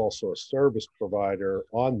operator is also a service provider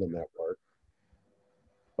on the network,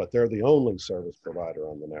 but they're the only service provider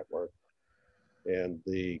on the network. And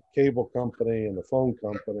the cable company and the phone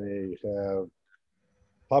company have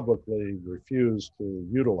publicly refused to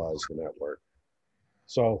utilize the network.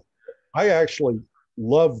 So I actually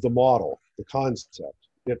love the model, the concept.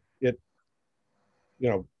 And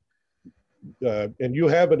you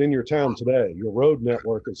have it in your town today. Your road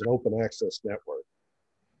network is an open access network.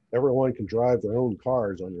 Everyone can drive their own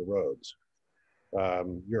cars on your roads.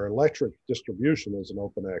 Your electric distribution is an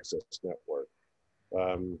open access network.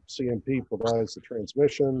 CMP provides the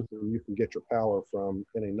transmission, and you can get your power from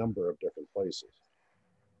any number of different places.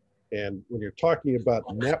 And when you're talking about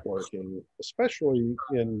networking, especially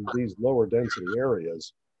in these lower density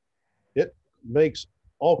areas, it makes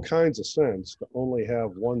all kinds of sense to only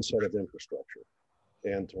have one set of infrastructure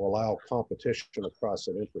and to allow competition across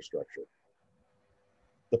that infrastructure.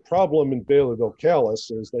 The problem in Baileyville, Calais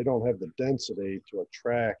is they don't have the density to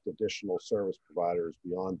attract additional service providers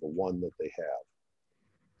beyond the one that they have.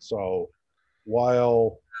 So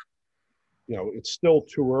while, it's still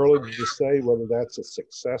too early to say whether that's a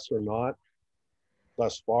success or not,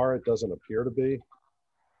 thus far, it doesn't appear to be.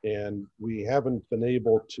 And we haven't been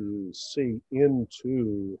able to see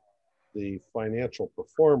into the financial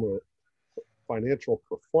performance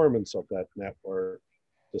of that network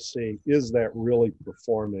to see, is that really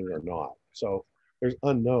performing or not? So there's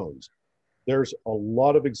unknowns. There's a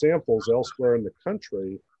lot of examples elsewhere in the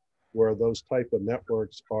country where those type of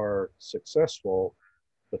networks are successful,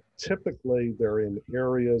 but typically they're in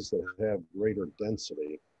areas that have greater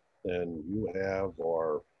density than you have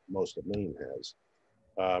or most of Maine has.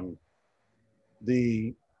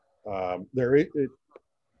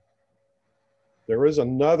 There is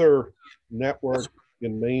another network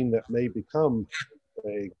in Maine that may become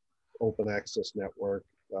a open access network.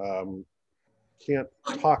 Can't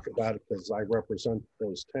talk about it because I represent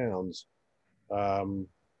those towns, and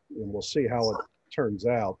we'll see how it turns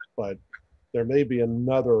out, but there may be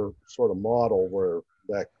another sort of model where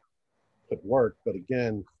that could work. But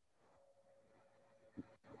again,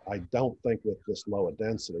 I don't think with this low a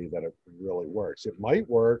density that it really works. It might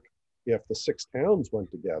work if the 6 towns went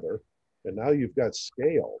together, and now you've got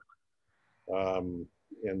scale. And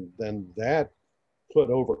then that could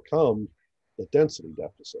overcome the density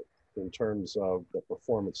deficit in terms of the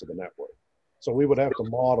performance of the network. So we would have to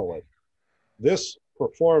model it. This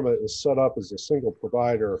performa is set up as a single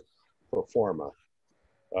provider performa.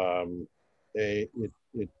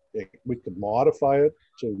 We could modify it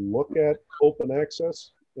to look at open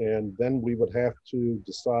access, and then we would have to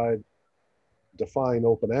define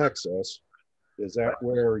open access. Is that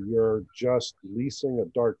where you're just leasing a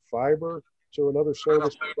dark fiber to another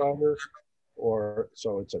service provider? Or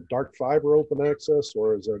so it's a dark fiber open access,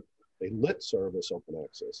 or is it a lit service open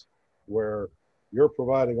access where you're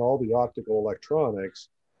providing all the optical electronics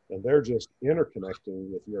and they're just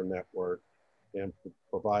interconnecting with your network and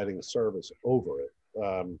providing service over it?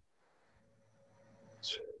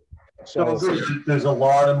 So there's a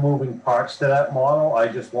lot of moving parts to that model. I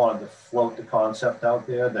just wanted to float the concept out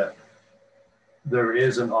there that there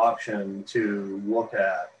is an option to look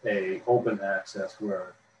at a open access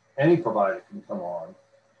where any provider can come on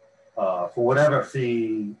for whatever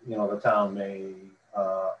fee, the town may,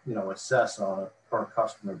 assess on a per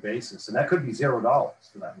customer basis. And that could be $0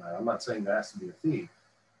 for that matter. I'm not saying there has to be a fee,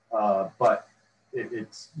 but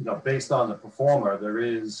it's, based on the performer, there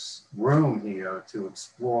is room here to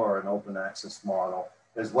explore an open access model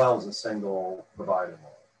as well as a single provider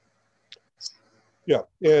model. Yeah,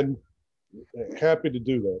 and happy to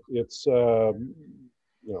do that. It's,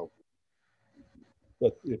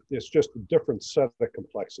 but it's just a different set of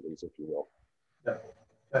complexities, if you will. Yeah.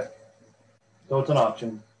 Okay. So it's an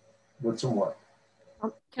option with some work.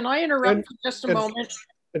 Can I interrupt for just a moment?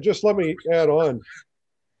 And just let me add on.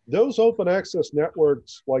 Those open access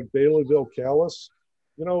networks like Baileyville, Calais,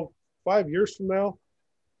 5 years from now,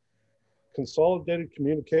 Consolidated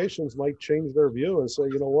Communications might change their view and say,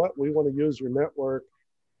 you know what, we want to use your network.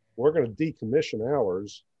 We're going to decommission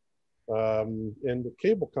ours. And the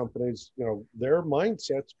cable companies, their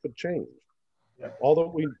mindsets could change. Yeah. All that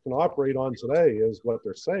we can operate on today is what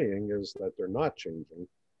they're saying is that they're not changing,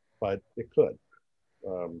 but it could.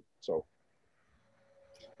 So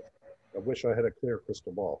I wish I had a clear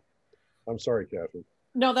crystal ball. I'm sorry, Catherine.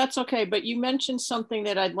 No, that's okay. But you mentioned something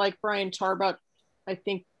that I'd like Brian Tarbuck. I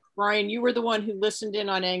think, Brian, you were the one who listened in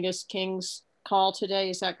on Angus King's call today.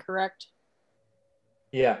 Is that correct?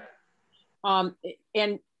 Yeah.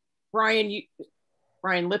 And Brian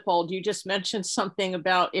Lippold, you just mentioned something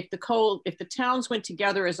about if the towns went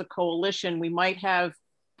together as a coalition, we might have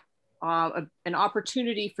an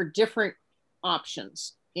opportunity for different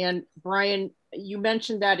options. And Brian, you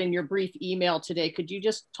mentioned that in your brief email today. Could you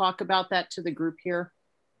just talk about that to the group here?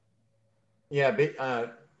 Yeah,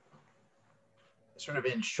 sort of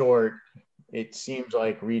in short, it seems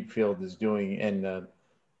like Readfield is doing, and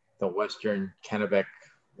the Western Kennebec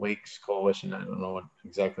Lakes Coalition, I don't know what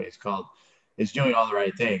exactly it's called, is doing all the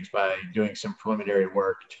right things by doing some preliminary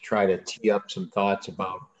work to try to tee up some thoughts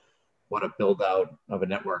about what a build out of a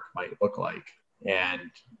network might look like.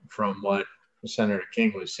 And from what Senator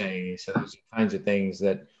King was saying, he said there's kinds of things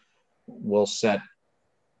that will set,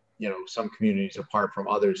 some communities apart from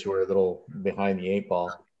others who are a little behind the 8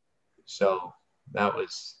 ball. So that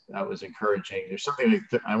was encouraging. There's something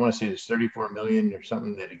like, I want to say there's 34 million or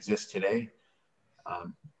something that exists today.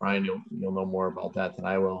 Brian, you'll know more about that than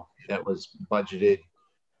I will. That was budgeted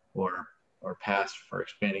or passed for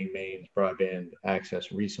expanding Maine's broadband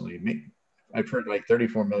access recently. I've heard like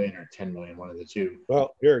 34 million or 10 million, one of the two.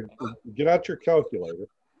 Well, here, get out your calculator.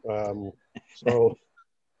 So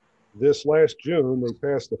this last June, they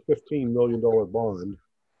passed a $15 million bond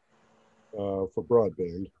for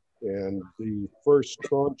broadband. and the first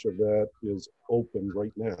tranche of that is open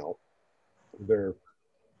right now. They're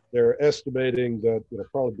estimating that it'll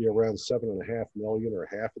probably be around 7.5 million, or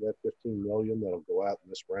half of that 15 million that'll go out in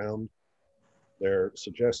this round. They're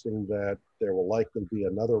suggesting that there will likely be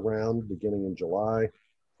another round beginning in July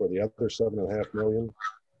for the other 7.5 million.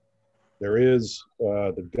 There is,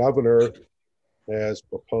 the governor has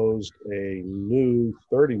proposed a new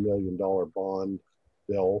 $30 million bond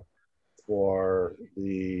bill for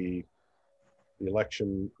the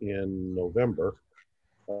election in November.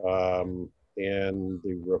 And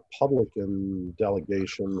the Republican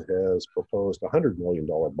delegation has proposed a $100 million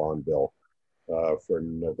bond bill for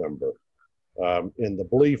November. And the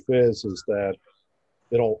belief is that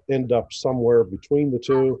it'll end up somewhere between the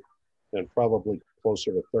two, and probably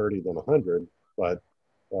closer to 30 than 100. But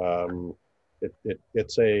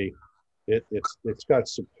it's got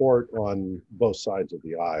support on both sides of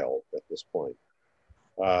the aisle at this point.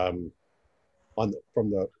 From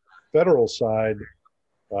the federal side,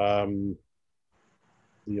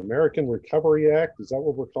 the American Recovery Act, is that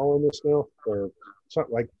what we're calling this now? Or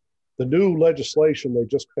something like the new legislation they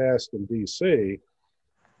just passed in DC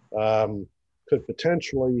could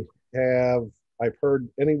potentially have, I've heard,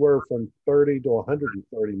 anywhere from 30 to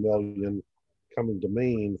 130 million coming to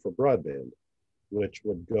Maine for broadband, which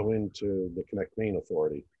would go into the Connect Maine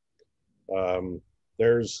Authority.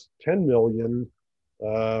 There's 10 million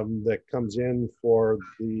that comes in for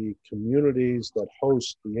the communities that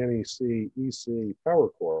host the NEC-EC power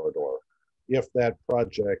corridor, if that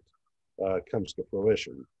project comes to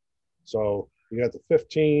fruition. So you got the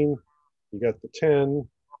 15, you got the 10,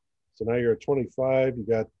 so now you're at 25, you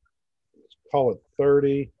got, call it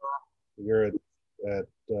 30, you're at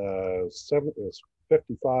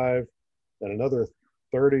 55, and another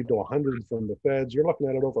 30 to 100 from the feds. You're looking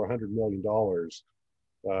at it over $100 million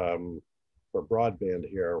for broadband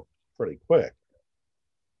here pretty quick.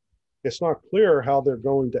 It's not clear how they're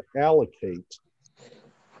going to allocate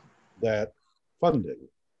that funding.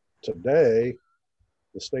 Today,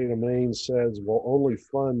 the state of Maine says we'll only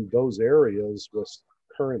fund those areas with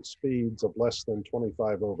current speeds of less than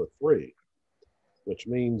 25/3, which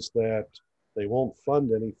means that they won't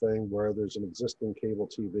fund anything where there's an existing cable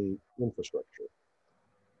TV infrastructure.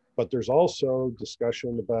 But there's also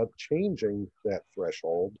discussion about changing that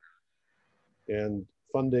threshold and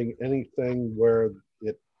funding anything where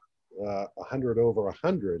it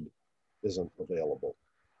 100/100 isn't available,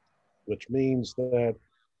 which means that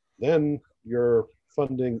then you're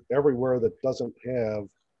funding everywhere that doesn't have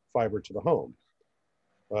fiber to the home.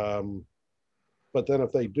 But then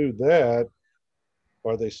if they do that,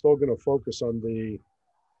 are they still going to focus on the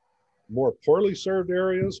more poorly served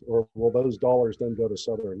areas, or will those dollars then go to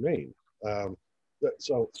Southern Maine?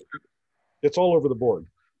 So it's all over the board.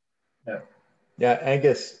 Yeah,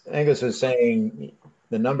 Angus was saying,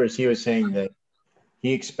 the numbers he was saying that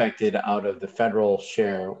he expected out of the federal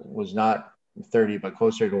share was not 30, but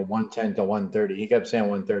closer to 110 to 130. He kept saying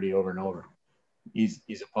 130 over and over. He's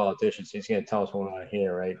a politician, so he's going to tell us what we want to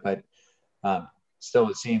hear, right? But still,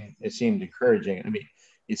 it seemed encouraging. I mean,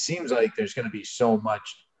 it seems like there's going to be so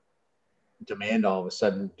much demand all of a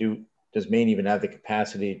sudden. Does Maine even have the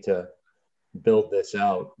capacity to build this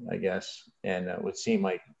out, I guess? And it would seem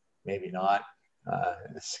like maybe not.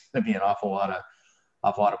 It's going to be an awful lot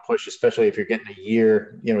of push, especially if you're getting a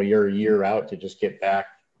year, you're a year out to just hear back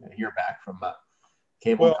from a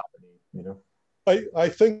cable company, I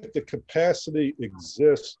think the capacity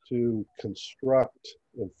exists to construct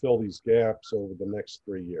and fill these gaps over the next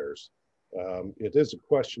 3 years. It is a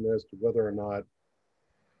question as to whether or not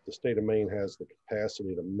the state of Maine has the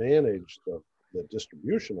capacity to manage the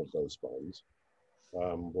distribution of those funds.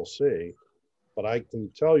 We'll see. But I can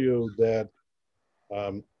tell you that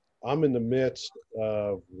I'm in the midst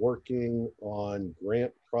of working on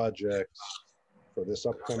grant projects for this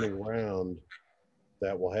upcoming round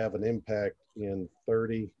that will have an impact in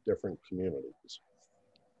 30 different communities.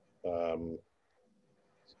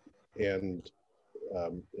 And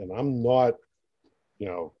I'm not,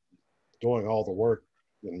 doing all the work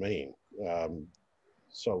in Maine.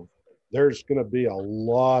 So there's going to be a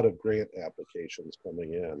lot of grant applications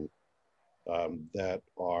coming in that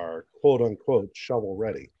are quote unquote shovel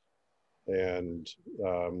ready. And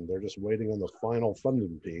they're just waiting on the final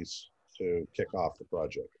funding piece to kick off the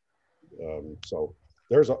project. So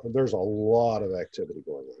there's a lot of activity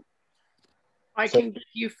going on. I can give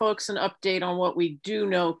you folks an update on what we do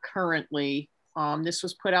know currently. This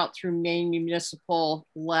was put out through Maine Municipal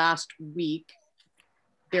last week.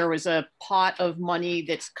 There was a pot of money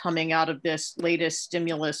that's coming out of this latest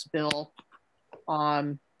stimulus bill.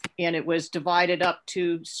 And it was divided up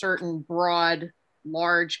to certain broad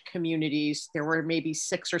large communities. There were maybe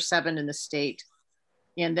 6 or 7 in the state.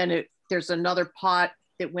 And then there's another pot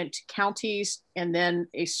that went to counties, and then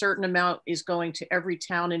a certain amount is going to every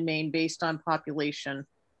town in Maine based on population.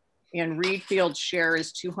 And Readfield's share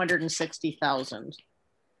is 260,000.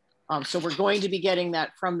 So we're going to be getting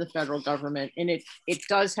that from the federal government, and it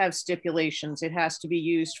does have stipulations. It has to be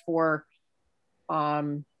used for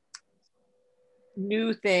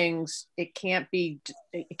new things. It can't be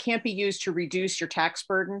used to reduce your tax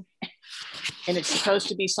burden, and it's supposed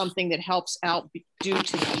to be something that helps out due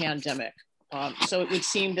to the pandemic. So it would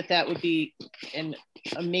seem that would be an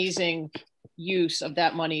amazing use of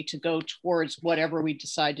that money to go towards whatever we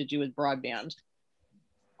decide to do with broadband.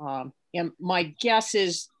 And my guess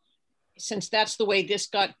is, since that's the way this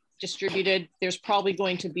got distributed, there's probably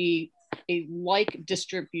going to be a like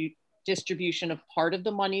distribution of part of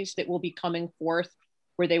the monies that will be coming forth,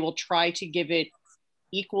 where they will try to give it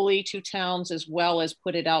equally to towns as well as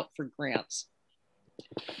put it out for grants.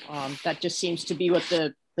 That just seems to be what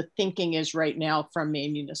the thinking is right now from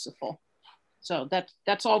Maine Municipal. So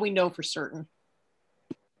that's all we know for certain.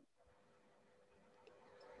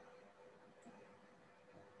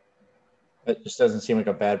 It just doesn't seem like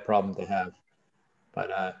a bad problem to have.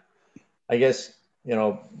 But I guess, you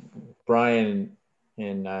know, Brian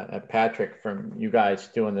and Patrick, from you guys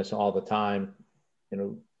doing this all the time, you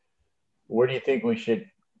know, where do you think we should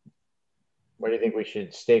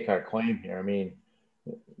stake our claim here? I mean,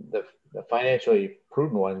 the financially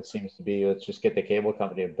prudent one seems to be, let's just get the cable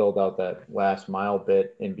company to build out that last mile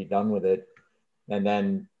bit and be done with it. And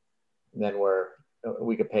then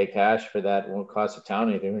we could pay cash for that. It won't cost the town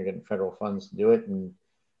anything. We're getting federal funds to do it and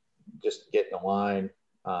just get in the line.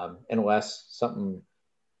 Unless something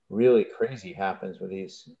really crazy happens with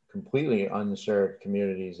these completely unserved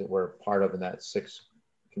communities that we're part of in that 6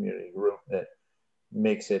 community group, that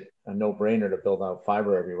makes it a no-brainer to build out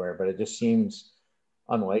fiber everywhere. But it just seems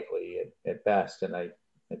unlikely at best. And I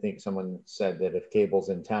think someone said that if cable's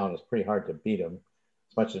in town, it's pretty hard to beat them,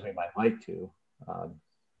 as much as we might like to.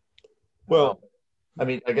 Well, I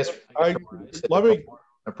mean, I guess let me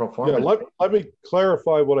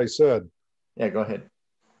clarify what I said. Yeah, go ahead.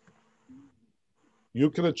 You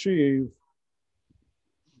can achieve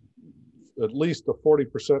at least a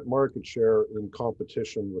 40% market share in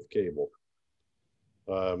competition with cable.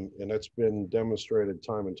 And that's been demonstrated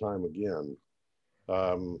time and time again.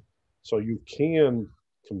 So you can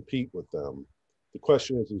compete with them. The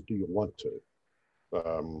question is do you want to?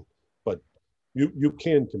 But you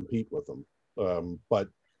can compete with them. But,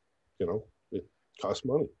 you know, it costs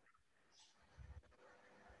money.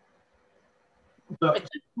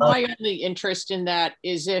 My only interest in that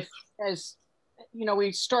is if, as you know,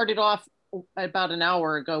 we started off about an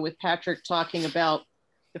hour ago with Patrick talking about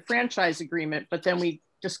the franchise agreement, but then we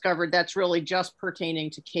discovered that's really just pertaining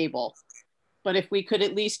to cable. But if we could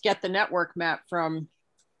at least get the network map from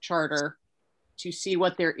Charter to see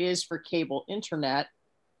what there is for cable internet,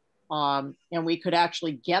 and we could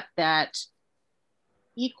actually get that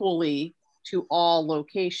equally to all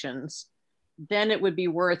locations, then it would be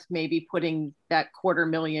worth maybe putting that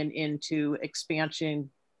 $250,000 into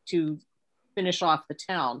expansion to finish off the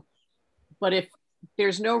town. But if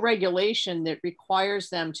there's no regulation that requires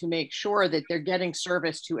them to make sure that they're getting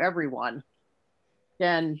service to everyone,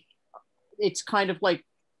 then it's kind of like,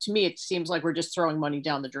 to me, it seems like we're just throwing money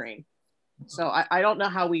down the drain. So I don't know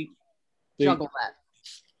how we juggle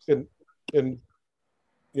that. And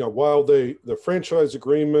you know, while the franchise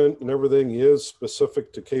agreement and everything is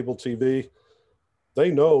specific to cable TV, they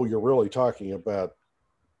know you're really talking about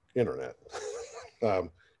internet. I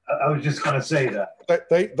was just going to say that.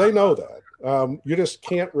 They know that. You just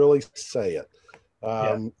can't really say it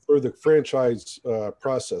through the franchise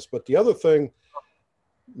process. But the other thing,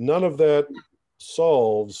 none of that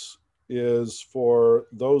solves is for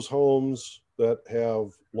those homes that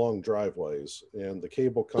have long driveways, and the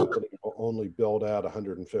cable company will only build out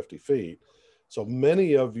 150 feet. So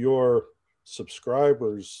many of your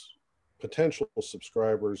subscribers, potential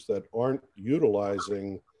subscribers that aren't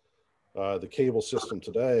utilizing the cable system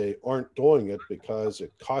today, aren't doing it because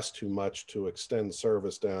it costs too much to extend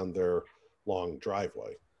service down their long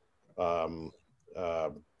driveway.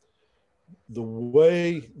 The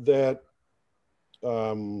way that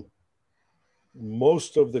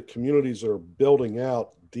most of the communities that are building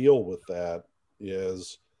out deal with that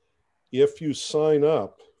is, if you sign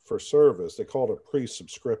up for service, they call it a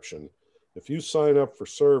pre-subscription. If you sign up for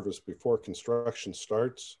service before construction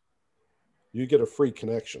starts, you get a free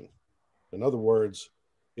connection. In other words,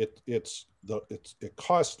 it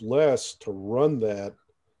costs less to run that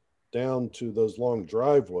down to those long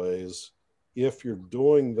driveways if you're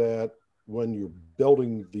doing that when you're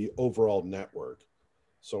building the overall network.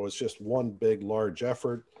 So it's just one big, large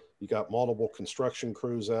effort. You got multiple construction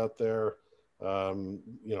crews out there. You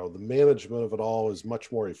know, the management of it all is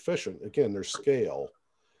much more efficient. Again, there's scale.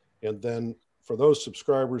 And then for those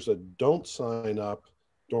subscribers that don't sign up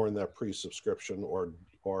during that pre-subscription or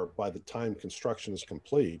by the time construction is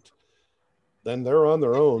complete, then they're on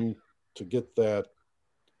their own to get that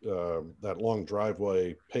long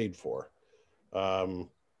driveway paid for.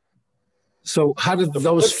 So how did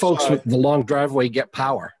those folks with the long driveway get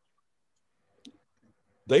power?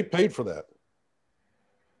 They paid for that.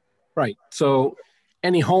 Right. So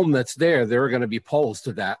any home that's there are going to be poles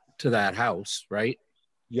to that house, right?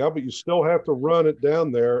 Yeah, but you still have to run it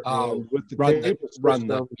down there. And with the cable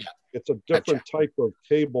system, it's a different type of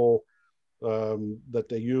cable that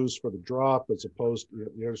they use for the drop, as opposed to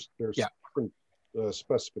there's different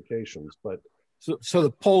specifications. But so the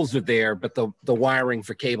poles are there, but the wiring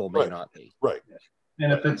for cable may not be. Right.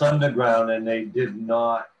 And if it's underground and they did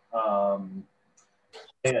not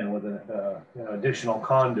in with an additional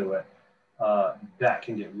conduit, that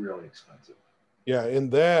can get really expensive. Yeah,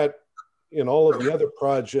 and in all of the other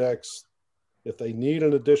projects, if they need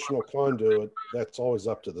an additional conduit, that's always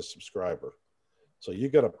up to the subscriber. So you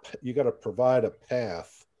got to provide a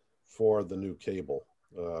path for the new cable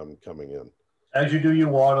coming in. As you do your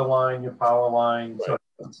water line, your power line, so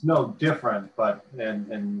it's no different. But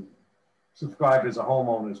and subscribers, a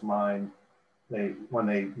homeowner's mind, when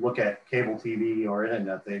they look at cable TV or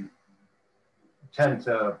internet, they tend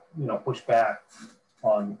to push back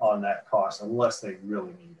on that cost unless they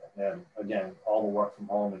really need it. And again, all the work from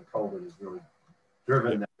home and COVID has really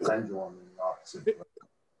driven that pendulum in the opposite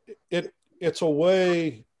direction. It's a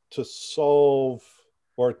way to solve,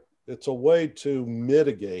 or it's a way to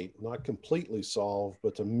mitigate, not completely solve,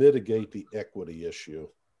 but to mitigate the equity issue.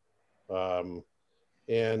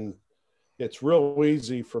 And it's real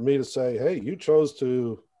easy for me to say, hey, you chose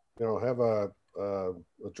to have a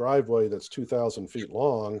driveway that's 2,000 feet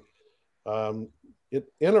long.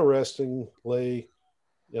 Interestingly,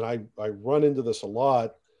 and I run into this a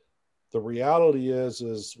lot, the reality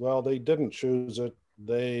is well, they didn't choose it.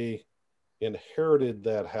 They inherited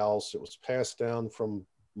that house. It was passed down from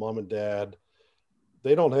mom and dad.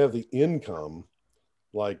 They don't have the income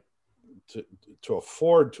like to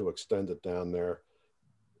afford to extend it down there.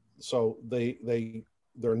 So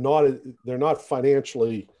they're not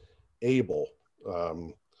financially able.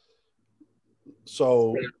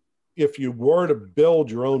 So if you were to build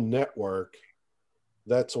your own network,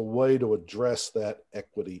 that's a way to address that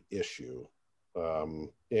equity issue. And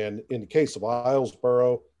in the case of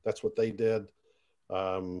Islesboro, that's what they did.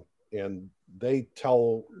 And they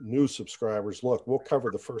tell new subscribers, look, we'll cover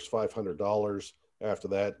the first $500. After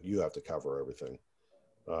that, you have to cover everything.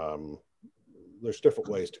 There's different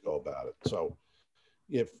ways to go about it. So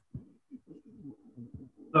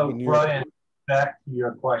Brian, back to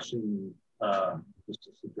your question, just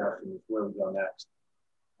a suggestion is where we go next.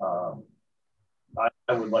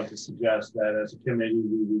 I would like to suggest that as a committee,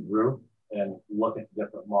 we regroup and look at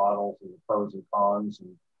different models and the pros and cons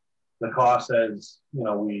and the costs as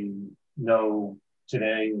we know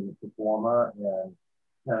today in the performer, and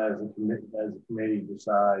as a committee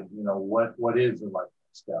decide what is the right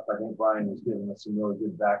step. I think Brian has given us some really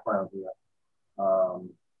good background here.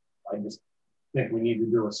 I just think we need to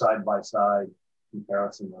do a side-by-side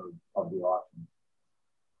comparison of the options.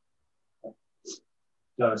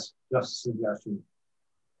 Just a suggestion.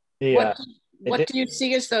 What do you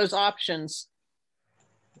see as those options?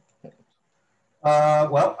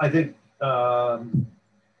 Well, I think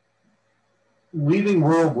leaving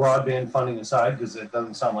rural broadband funding aside, because it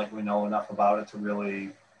doesn't sound like we know enough about it to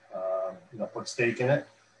really put stake in it,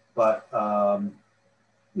 but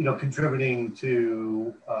contributing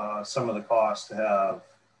to some of the costs to have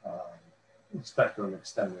spectrum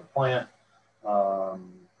extender plant,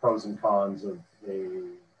 pros and cons of a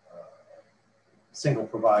single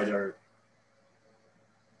provider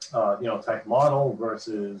type model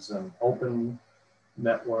versus an open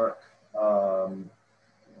network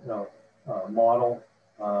model.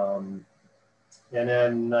 And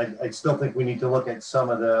then I still think we need to look at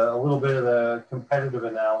a little bit of the competitive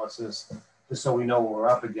analysis, just so we know what we're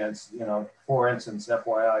up against. For instance,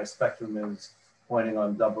 FYI, Spectrum is planning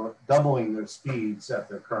on doubling their speeds at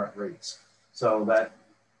their current rates. So that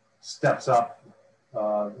steps up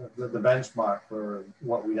the benchmark for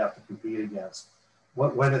what we'd have to compete against.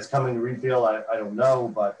 When it's coming to Readfield, I don't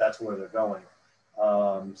know, but that's where they're going.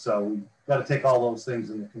 So we've got to take all those things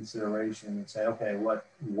into consideration and say, okay, what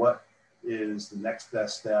is the next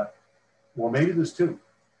best step? Well, maybe there's two,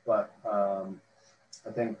 but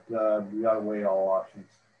I think we got to weigh all options.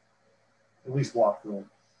 at least walk through them.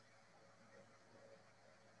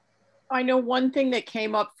 I know one thing that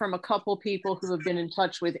came up from a couple people who have been in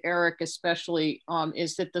touch with Eric, especially,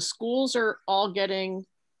 is that the schools are all getting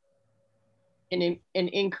an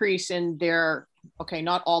increase in their, okay,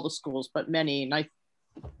 not all the schools, but many. And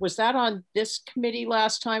was that on this committee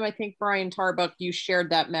last time? I think Brian Tarbuck, you shared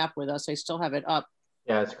that map with us. I still have it up.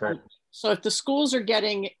 Yeah, that's correct. So if the schools are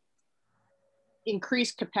getting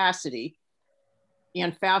increased capacity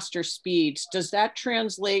and faster speeds, does that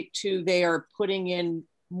translate to they are putting in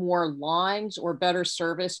more lines or better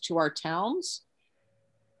service to our towns?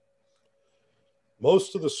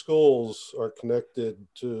 Most of the schools are connected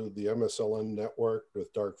to the MSLN network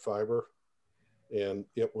with dark fiber, and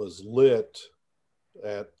it was lit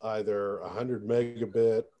at either 100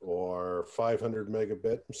 megabit or 500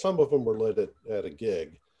 megabit. Some of them were lit at a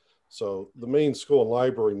gig. So the main school and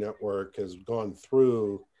library network has gone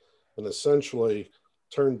through and essentially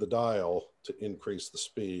turned the dial to increase the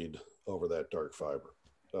speed over that dark fiber.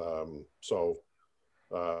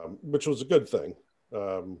 Which was a good thing.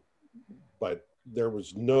 But there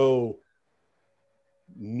was no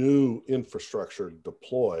new infrastructure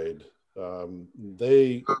deployed.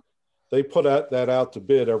 They put that out to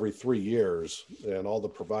bid every 3 years, and all the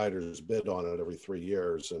providers bid on it every 3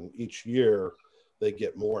 years. And each year they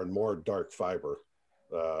get more and more dark fiber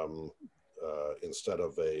instead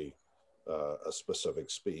of a specific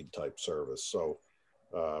speed type service. So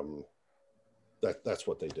that's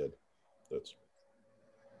what they did.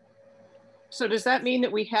 So does that mean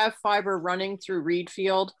that we have fiber running through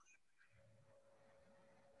Readfield?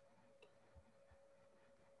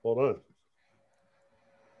 Hold on.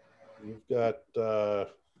 You've got,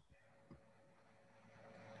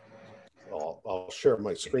 I'll share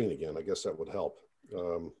my screen again. I guess that would help.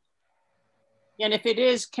 And if it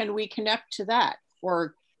is, can we connect to that?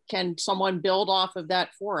 Or can someone build off of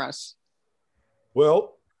that for us?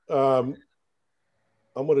 Well, I'm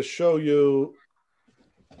going to show you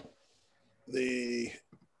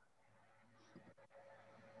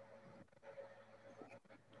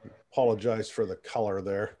apologize for the color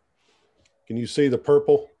there. Can you see the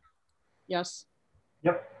purple? Yes.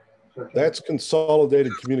 Yep. That's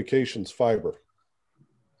consolidated communications fiber.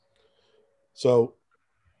 So,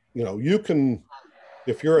 you know, you can,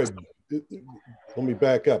 if you're let me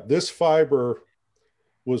back up. This fiber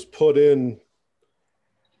was put in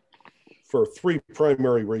for 3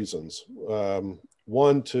 primary reasons.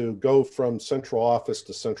 One, to go from central office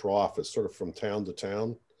to central office, sort of from town to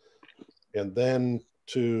town, and then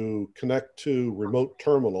to connect to remote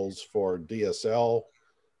terminals for DSL,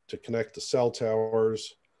 to connect to cell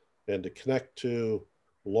towers, and to connect to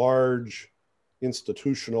large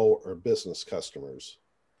institutional or business customers.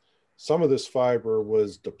 Some of this fiber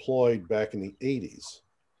was deployed back in the 80s,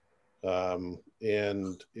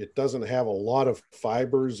 and it doesn't have a lot of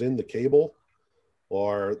fibers in the cable,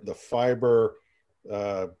 or the fiber,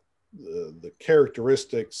 the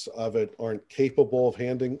characteristics of it aren't capable of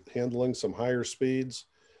handling some higher speeds,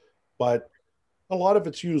 but a lot of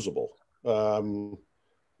it's usable.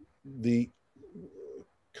 The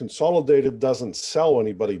Consolidated doesn't sell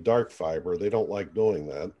anybody dark fiber. They don't like doing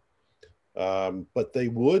that. But they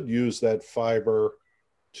would use that fiber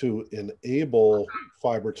to enable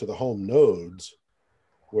fiber to the home nodes,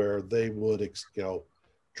 where they would,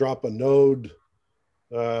 drop a node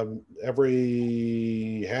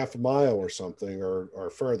every half a mile or something, or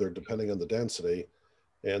further, depending on the density,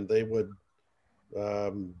 and they would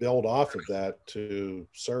build off of that to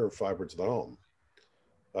serve fiber to the home.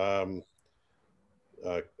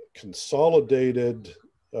 Consolidated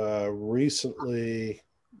recently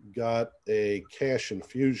got a cash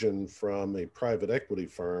infusion from a private equity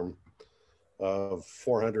firm of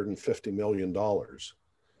 $450 million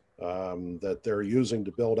that they're using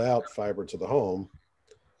to build out fiber to the home.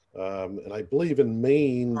 And I believe in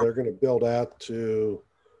Maine, they're going to build out to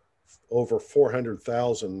over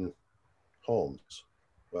 400,000 homes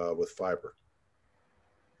with fiber.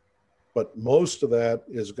 But most of that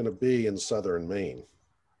is going to be in southern Maine,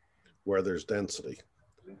 where there's density.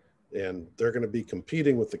 And they're going to be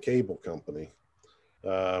competing with the cable company.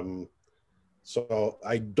 So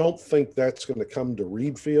I don't think that's going to come to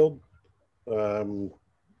Readfield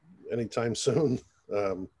anytime soon.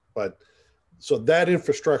 But so that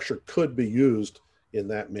infrastructure could be used in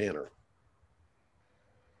that manner.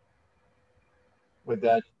 Would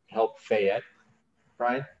that help Fayette,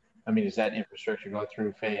 Brian? I mean, does that infrastructure go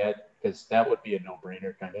through Fayette? Because that would be a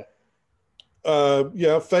no-brainer, kind of.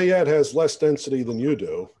 Yeah, Fayette has less density than you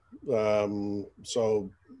do.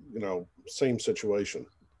 So, same situation.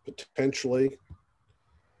 Potentially,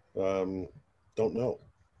 don't know.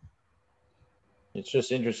 It's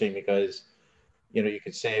just interesting because you know, you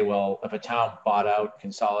could say, well, if a town bought out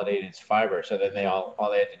Consolidated's fiber, so then all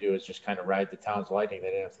they had to do is just kind of ride the town's lightning. They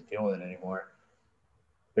didn't have to deal with it anymore.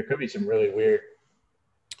 There could be some really weird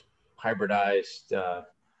hybridized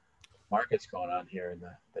markets going on here in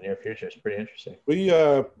the near future. It's pretty interesting. We,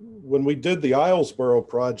 when we did the Islesboro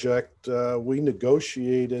project, we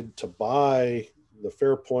negotiated to buy the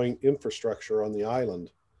Fairpoint infrastructure on the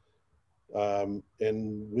island. And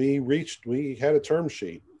we had a term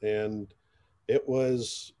sheet, and it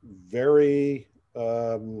was very,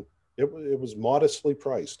 it was modestly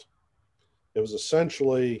priced. It was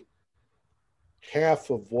essentially half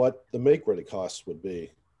of what the make-ready costs would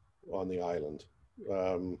be on the island.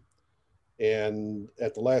 And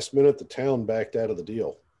at the last minute, the town backed out of the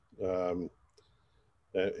deal. And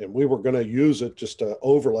we were going to use it just to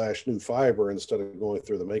overlash new fiber instead of going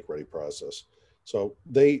through the make-ready process. So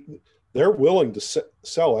they're willing to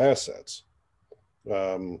sell assets.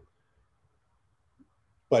 But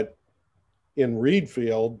in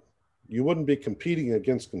Readfield, you wouldn't be competing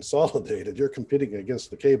against Consolidated. You're competing against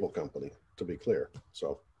the cable company, to be clear.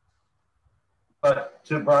 So, but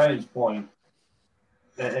to Brian's point,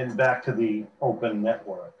 and back to the open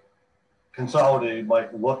network, Consolidated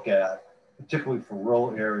might look at, particularly for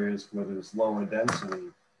rural areas where there's lower density,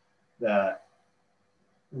 that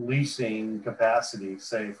leasing capacity,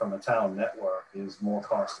 say from a town network, is more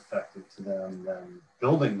cost effective to them than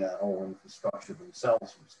building that whole infrastructure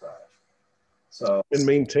themselves from scratch. So, and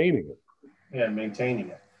maintaining it. And maintaining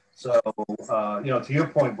it. So, you know, to your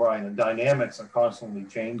point, Brian, the dynamics are constantly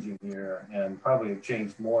changing here, and probably have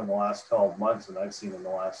changed more in the last 12 months than I've seen in the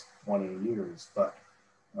last 20 years. But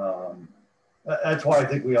that's why I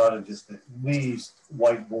think we ought to just at least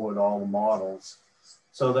whiteboard all the models,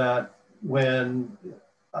 so that when,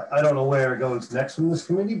 I don't know where it goes next from this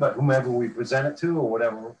committee, but whomever we present it to, or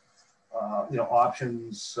whatever, you know,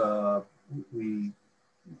 options we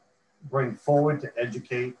bring forward to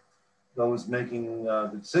educate those making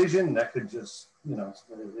the decision, that could just, you know,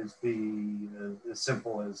 be as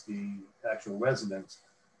simple as the actual residents.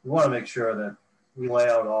 We want to make sure that we lay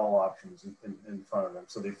out all options in front of them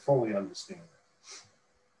so they fully understand it.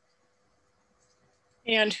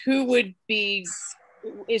 And who would be,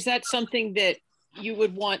 is that something that you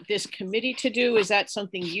would want this committee to do? Is that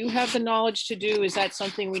something you have the knowledge to do? Is that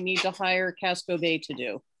something we need to hire Casco Bay to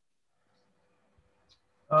do?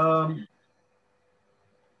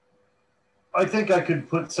 I think I could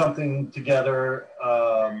put something together,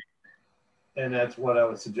 and that's what I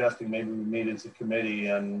was suggesting. Maybe we meet as a committee,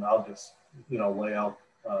 and I'll just, you know, lay out,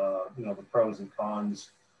 you know, the pros and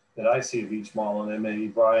cons that I see of each model, and then maybe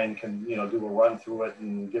Brian can, you know, do a run through it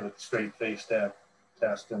and give it a straight face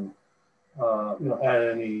test, and you know, add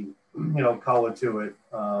any, you know, color to it,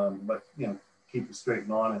 but, you know, keep it straight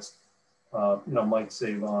and honest. You know, might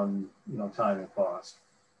save on, you know, time and cost.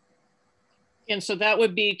 And so that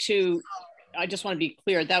would be to, I just want to be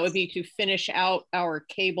clear, that would be to finish out our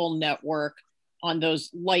cable network on those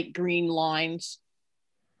light green lines.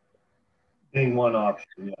 Being one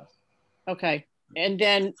option, yes. Okay. And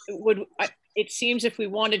then it seems if we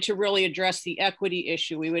wanted to really address the equity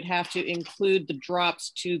issue, we would have to include the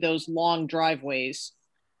drops to those long driveways,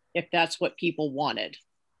 if that's what people wanted,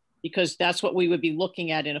 because that's what we would be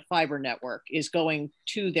looking at in a fiber network, is going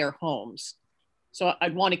to their homes. So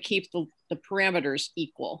I'd want to keep the parameters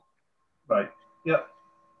equal. Right. Yep.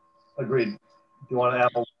 Agreed. If you want to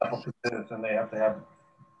apples to this, then they have to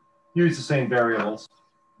use the same variables.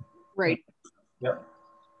 Right. Yep.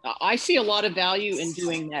 I see a lot of value in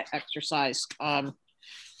doing that exercise.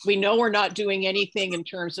 We know we're not doing anything in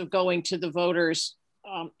terms of going to the voters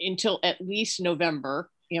until at least November,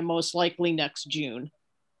 and most likely next June.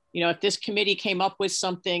 You know, if this committee came up with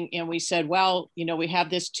something and we said, well, you know, we have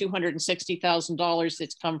this $260,000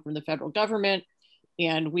 that's come from the federal government,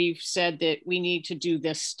 and we've said that we need to do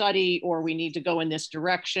this study, or we need to go in this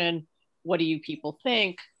direction. What do you people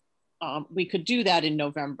think? We could do that in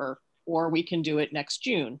November, or we can do it next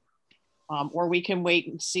June, or we can wait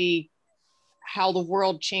and see how the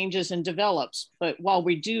world changes and develops. But while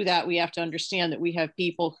we do that, we have to understand that we have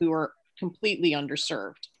people who are completely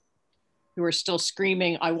underserved, who are still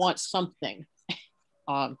screaming, I want something.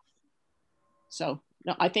 So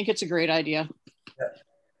no, I think it's a great idea. Yeah.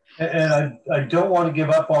 And I don't want to give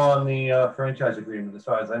up on the franchise agreement as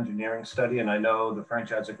far as engineering study. And I know the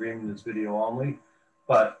franchise agreement is video only,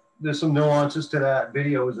 but there's some nuances to that.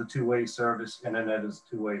 Video is a two-way service, internet is a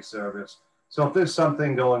two-way service. So if there's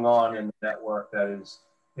something going on in the network that is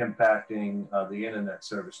impacting the internet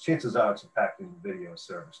service, chances are it's impacting the video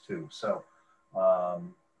service too. So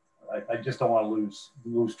I just don't want to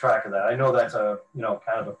lose track of that. I know that's a, you know,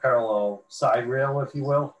 kind of a parallel side rail, if you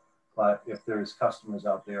will, But if there's customers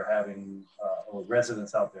out there having, or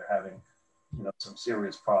residents out there having, some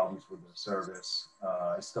serious problems with the service,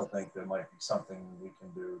 I still think there might be something we can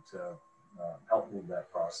do to help move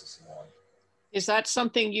that process along. Is that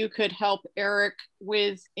something you could help Eric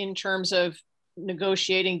with in terms of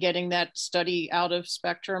negotiating, getting that study out of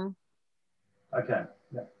Spectrum? I can,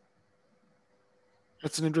 yeah.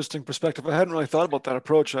 That's an interesting perspective. I hadn't really thought about that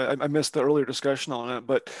approach. I missed the earlier discussion on it,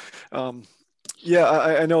 but yeah,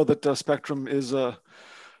 I know that Spectrum is,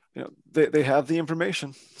 they have the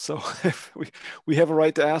information. So if we have a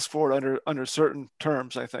right to ask for it under certain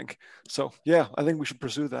terms, I think. So yeah, I think we should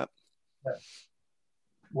pursue that. Yeah.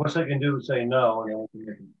 Worst I can do is say no, and then we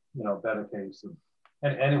can make a better case.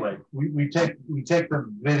 And anyway, we take the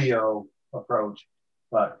video approach,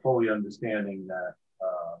 but fully understanding that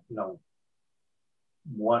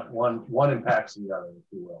one impacts the other, if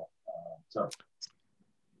you will.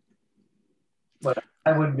 But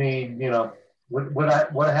I would need, what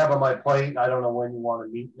I have on my plate. I don't know when you want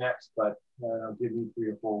to meet next, but give me 3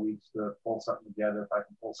 or 4 weeks to pull something together. If I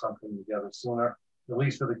can pull something together sooner, at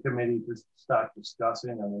least for the committee to start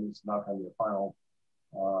discussing. I mean, it's not going to be a final,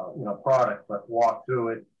 product, but walk through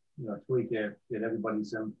it, tweak it, get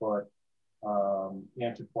everybody's input,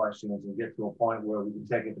 answer questions, and get to a point where we can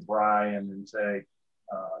take it to Brian and say,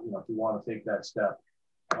 if you want to take that step,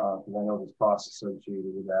 because I know there's costs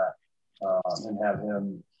associated with that, and have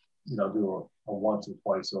him, do a once or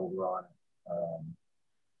twice over on it,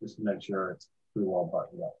 just to make sure it's pretty well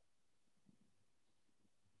buttoned up.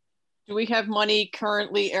 Do we have money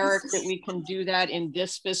currently, Eric, that we can do that in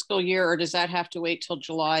this fiscal year, or does that have to wait till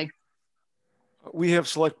July? We have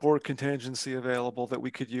select board contingency available that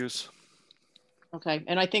we could use. Okay,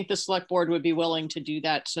 and I think the select board would be willing to do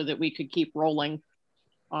that so that we could keep rolling.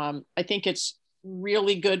 I think it's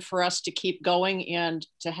really good for us to keep going and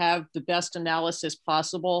to have the best analysis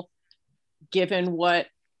possible, given what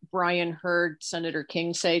Brian heard Senator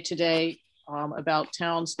King say today about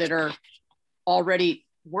towns that are already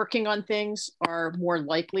working on things are more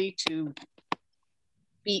likely to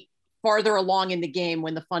be farther along in the game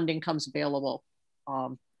when the funding comes available.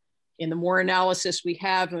 And the more analysis we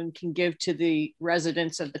have and can give to the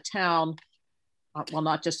residents of the town, well,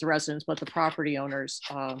 not just the residents, but the property owners,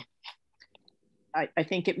 I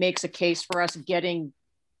think it makes a case for us getting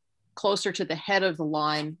closer to the head of the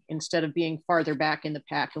line instead of being farther back in the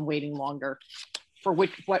pack and waiting longer for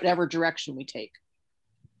whatever direction we take.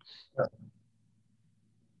 Yeah.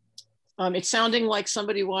 It's sounding like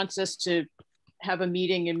somebody wants us to have a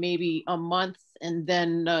meeting in maybe a month and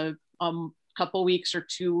then a couple weeks or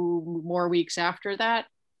 2 more weeks after that.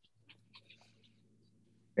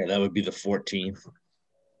 Yeah, that would be the 14th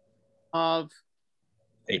of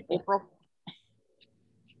April.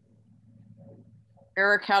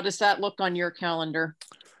 Eric, how does that look on your calendar?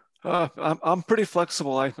 I'm pretty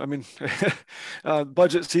flexible. I mean,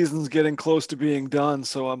 budget season's getting close to being done,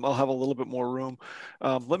 so I'll have a little bit more room.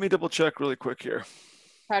 Let me double check really quick here.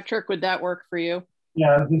 Patrick, would that work for you?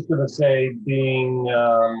 Yeah, I was just going to say, being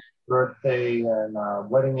birthday and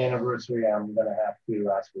wedding anniversary, I'm going to have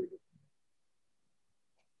to ask you.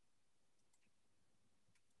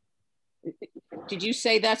 Did you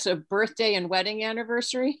say that's a birthday and wedding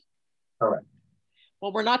anniversary? Correct.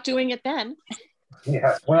 Well, we're not doing it then.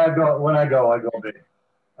 Yeah, when I go big.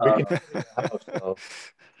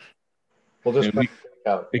 We'll just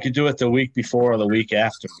we could do it the week before or the week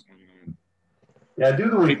after. Yeah, do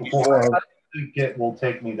the week before. I don't think it will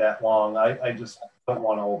take me that long. I just don't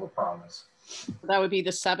want to overpromise. That would be the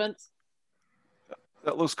 7th.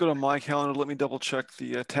 That looks good on my calendar. Let me double check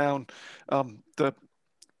the town. The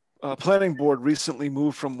planning board recently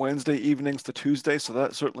moved from Wednesday evenings to Tuesday, so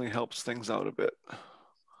that certainly helps things out a bit.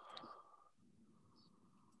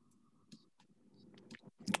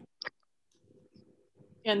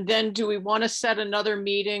 And then do we want to set another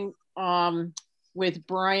meeting with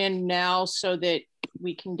Brian now so that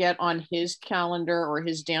we can get on his calendar or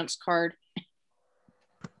his dance card?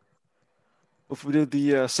 If we did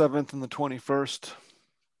the 7th and the 21st,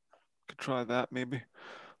 could try that maybe.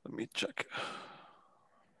 Let me check.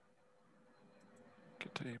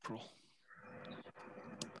 Get to April.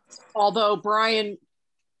 Although Brian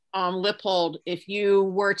Lippold, if you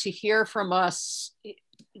were to hear from us,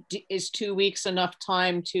 is 2 weeks enough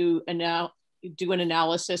time to do an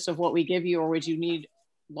analysis of what we give you, or would you need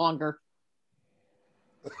longer?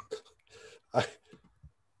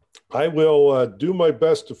 I will do my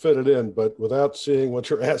best to fit it in, but without seeing what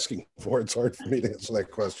you're asking for, it's hard for me to answer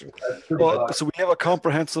that question. Well, so we have a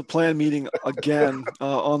comprehensive plan meeting again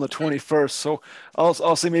on the 21st. So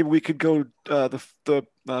I'll say maybe we could go the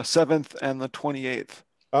 7th and the 28th.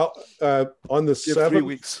 On the 7th, 3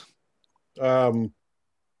 weeks. I'm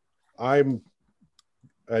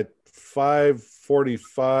at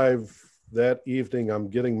 5:45 that evening. I'm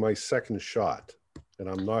getting my second shot, and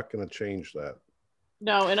I'm not going to change that.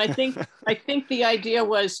 No, and I think the idea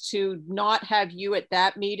was to not have you at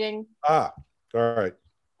that meeting. Ah, all right.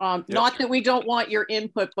 Yep. Not that we don't want your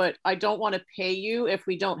input, but I don't want to pay you if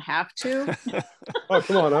we don't have to. Oh,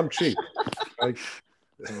 come on, I'm cheap.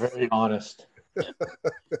 Very honest.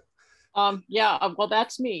 Yeah, well,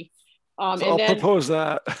 that's me. So I'll propose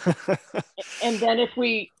that. And then if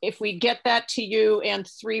we get that to you and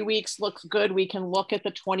 3 weeks looks good, we can look at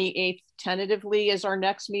the 28th tentatively as our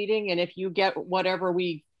next meeting. And if you get whatever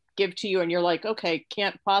we give to you and you're like, okay,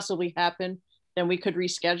 can't possibly happen, then we could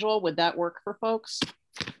reschedule. Would that work for folks?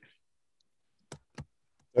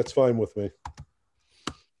 That's fine with me.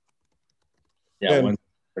 Yeah, And, one's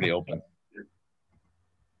pretty open.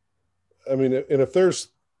 I mean, and if there's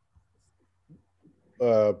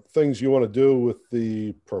things you want to do with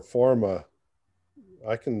the performa,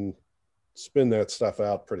 I can spin that stuff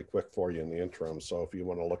out pretty quick for you in the interim. So if you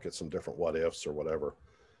want to look at some different what ifs or whatever,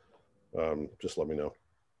 just let me know.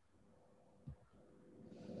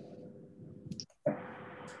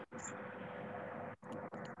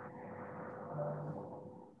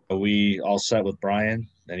 Are we all set with Brian?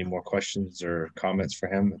 Any more questions or comments for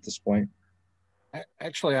him at this point?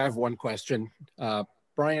 Actually, I have one question.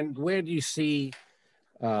 Brian, where do you see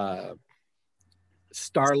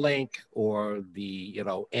Starlink or the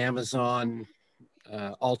Amazon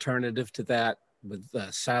alternative to that with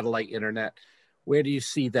satellite internet? Where do you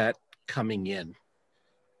see that coming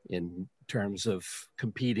in terms of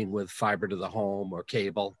competing with fiber to the home or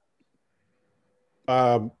cable?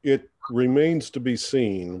 It remains to be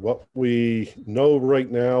seen. What we know right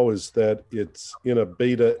now is that it's in a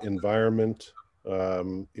beta environment.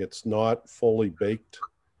 It's not fully baked.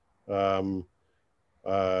 I've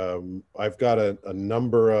got a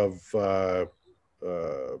number of,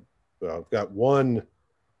 I've got one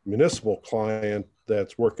municipal client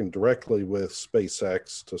that's working directly with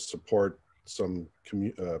SpaceX to support some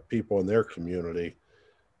people in their community.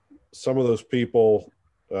 Some of those people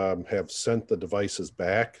have sent the devices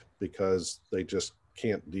back because they just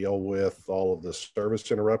can't deal with all of the service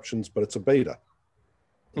interruptions, but it's a beta.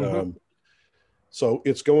 Mm-hmm. So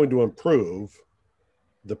it's going to improve.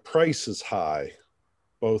 The price is high,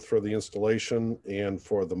 both for the installation and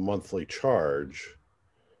for the monthly charge.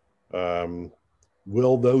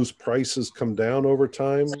 Will those prices come down over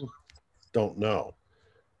time? Don't know.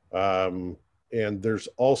 And there's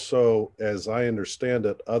also, as I understand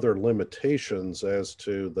it, other limitations as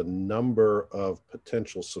to the number of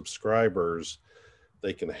potential subscribers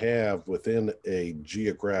they can have within a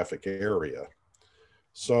geographic area.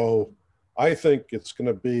 So I think it's going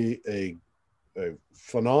to be a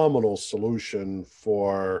phenomenal solution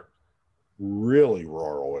for really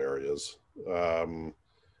rural areas.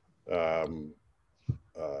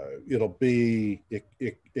 It'll be,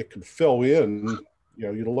 it could fill in,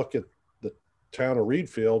 you look at the town of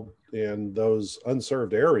Readfield and those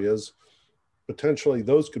unserved areas, potentially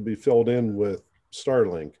those could be filled in with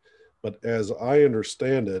Starlink. But as I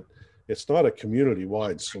understand it, it's not a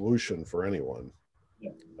community-wide solution for anyone.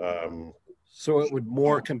 So it would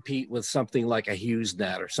more compete with something like a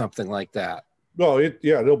HughesNet or something like that. Well,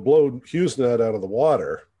 it'll blow HughesNet out of the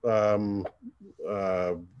water.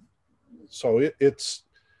 So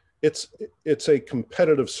it's a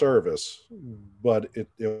competitive service, but it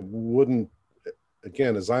wouldn't,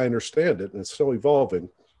 again, as I understand it, and it's still evolving,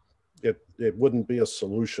 it wouldn't be a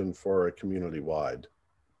solution for a community-wide.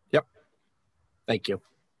 Yep. Thank you.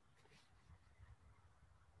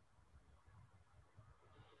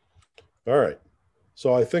 All right.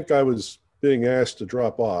 So I think I was being asked to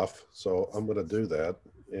drop off, so I'm going to do that.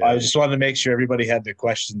 And I just wanted to make sure everybody had their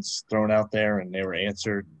questions thrown out there and they were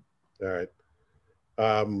answered. all right.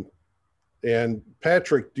 And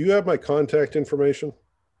Patrick, do you have my contact information?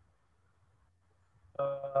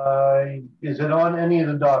 Is it on any of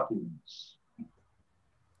the documents?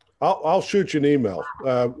 I'll shoot you an email.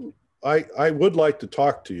 I would like to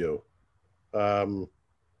talk to you.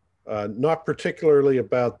 Not particularly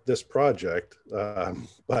about this project,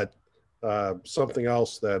 but something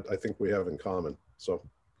else that I think we have in common. So,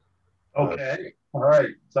 okay. All right.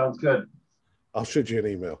 Sounds good. I'll shoot you an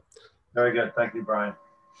email. Very good. Thank you, Brian.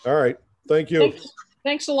 All right. Thank you.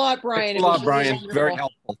 Thanks a lot, Brian. Thanks a lot, Brian. Very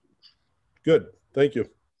helpful. Good. Thank you.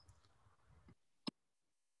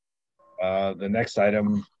 The next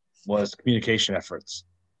item was communication efforts.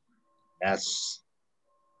 That's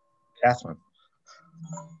Catherine.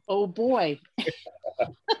 Oh boy.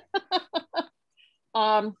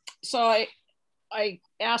 So I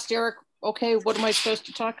asked Eric okay, what am I supposed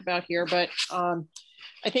to talk about here? But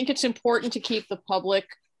I think it's important to keep the public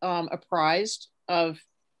apprised of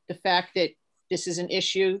the fact that this is an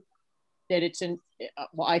issue, that it's in,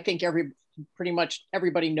 well, I think pretty much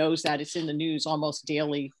everybody knows that it's in the news almost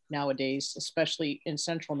daily nowadays, especially in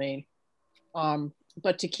Central Maine.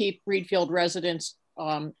 But to keep Readfield residents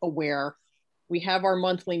aware, we have our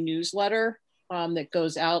monthly newsletter that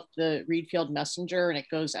goes out, the Readfield Messenger, and it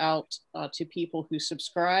goes out to people who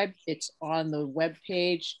subscribe. It's on the web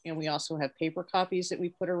page, and we also have paper copies that we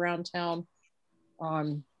put around town.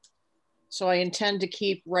 So I intend to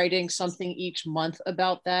keep writing something each month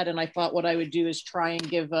about that. And I thought what I would do is try and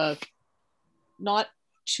give a not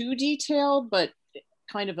too detailed, but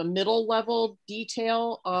kind of a middle level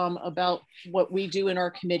detail about what we do in our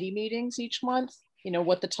committee meetings each month. You know,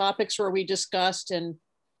 what the topics were we discussed and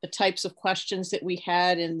the types of questions that we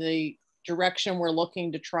had and the direction we're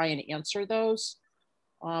looking to try and answer those.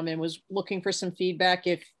 And was looking for some feedback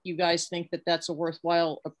if you guys think that that's a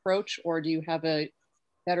worthwhile approach, or do you have a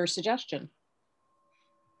better suggestion?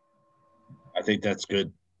 I think that's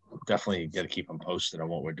good. Definitely got to keep them posted on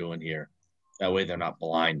what we're doing here. That way they're not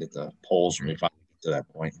blind at the polls when we finally get to that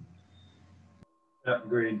point. Yeah,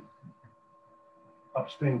 agreed.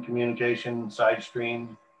 Upstream communication, side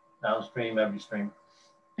stream, downstream, every stream.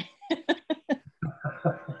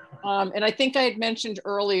 And I think I had mentioned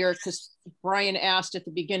earlier, because Brian asked at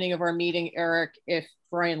the beginning of our meeting, Eric, if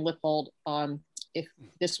Brian Lippold, if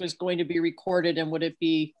this was going to be recorded and would it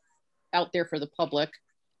be out there for the public?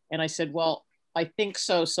 And I said, well, I think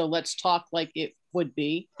so. So let's talk like it would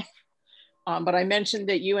be. But I mentioned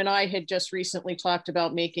that you and I had just recently talked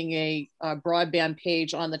about making a broadband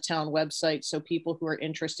page on the town website, so people who are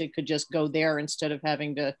interested could just go there instead of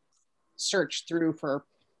having to search through for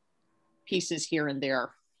pieces here and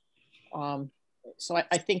there. So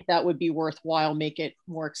I think that would be worthwhile, make it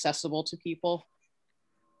more accessible to people.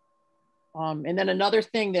 And then another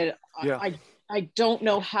thing that I don't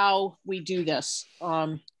know how we do this,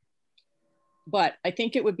 but I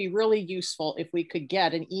think it would be really useful if we could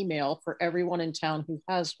get an email for everyone in town who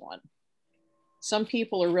has one. Some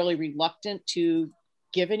people are really reluctant to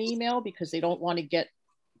give an email because they don't want to get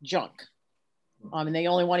junk. And they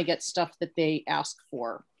only want to get stuff that they ask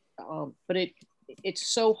for. But it's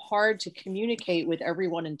so hard to communicate with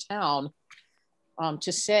everyone in town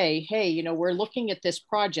to say, hey, you know, we're looking at this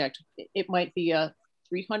project. It might be a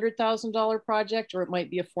 $300,000 project, or it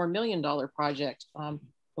might be a $4 million project. And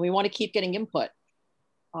we want to keep getting input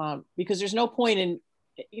because there's no point in,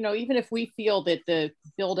 you know, even if we feel that the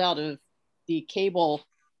build out of the cable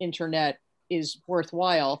internet is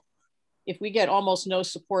worthwhile, if we get almost no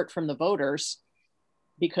support from the voters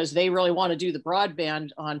because they really want to do the broadband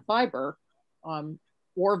on fiber,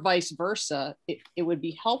 or vice versa, it would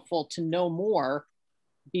be helpful to know more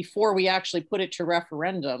before we actually put it to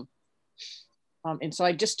referendum. And so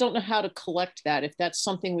I just don't know how to collect that. If that's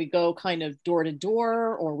something we go kind of door to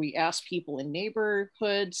door, or we ask people in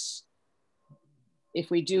neighborhoods.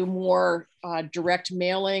 If we do more direct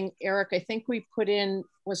mailing, Eric, I think we put in,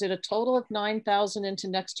 was it a total of 9,000 into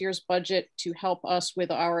next year's budget to help us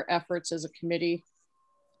with our efforts as a committee?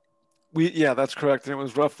 Yeah, that's correct. And it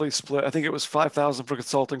was roughly split. I think it was 5,000 for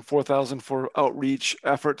consulting, 4,000 for outreach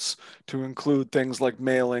efforts, to include things like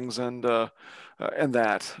mailings and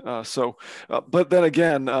that. But then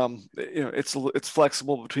again, you know, it's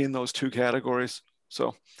flexible between those two categories.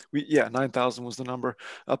 So 9,000 was the number.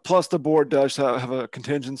 Plus, the board does have a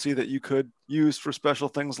contingency that you could use for special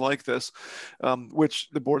things like this, which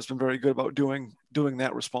the board's been very good about doing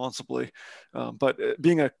that responsibly. But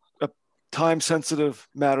being a time-sensitive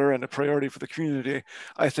matter and a priority for the community,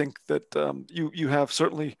 I think that you have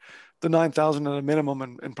certainly the 9,000 at a minimum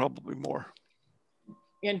and probably more.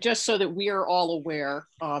 And just so that we are all aware,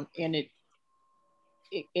 and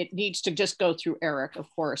it needs to just go through Eric, of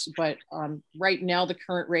course, but right now the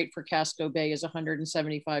current rate for Casco Bay is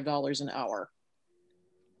 $175 an hour.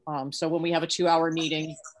 So when we have a 2-hour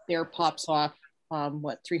meeting, there pops off,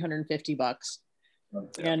 $350.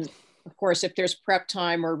 And of course, if there's prep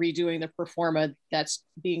time or redoing the performa, that's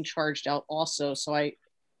being charged out also. So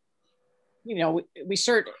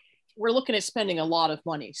we're looking at spending a lot of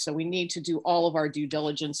money. So we need to do all of our due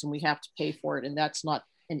diligence and we have to pay for it. And that's not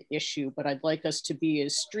an issue, but I'd like us to be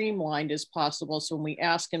as streamlined as possible. So when we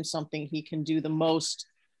ask him something, he can do the most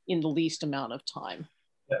in the least amount of time.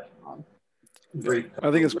 Yeah. Great. I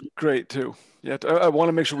think it's great too. Yeah, I want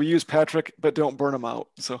to make sure we use Patrick, but don't burn him out.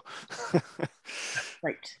 So.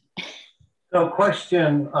 Right. So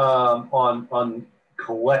question on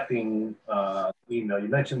collecting email. You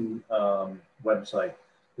mentioned website,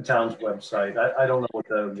 the town's website. I don't know what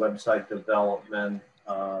the website development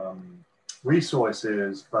resource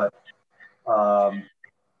is, but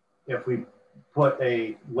if we put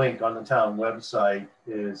a link on the town website,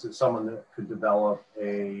 is it someone that could develop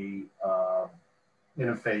a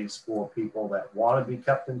interface for people that want to be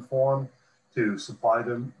kept informed to supply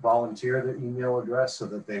them, volunteer their email address so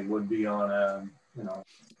that they would be on a,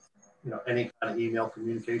 any kind of email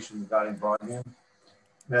communication regarding broadband.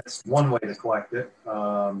 That's one way to collect it.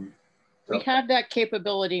 We have that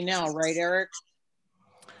capability now, right, Eric?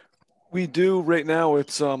 We do right now.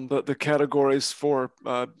 It's the categories for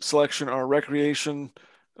selection are recreation,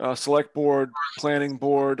 select board, planning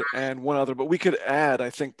board, and one other. But we could add, I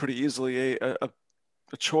think, pretty easily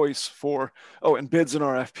a choice for, and bids and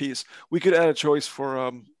RFPs. We could add a choice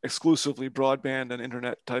for exclusively broadband and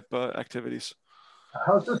internet type activities.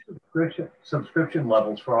 How's the subscription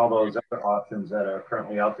levels for all those other options that are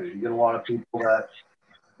currently out there? You get a lot of people that,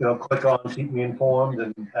 click on keep me informed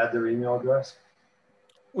and add their email address?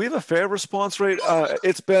 We have a fair response rate.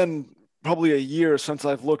 It's been probably a year since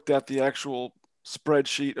I've looked at the actual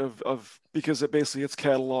spreadsheet of because it basically it's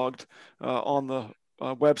cataloged on the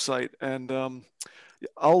website, and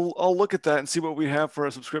I'll look at that and see what we have for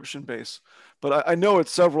a subscription base. But I know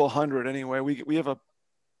it's several hundred anyway. We have a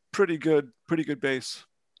pretty good base.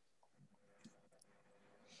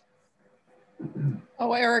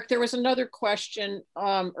 Oh, Eric, there was another question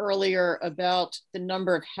earlier about the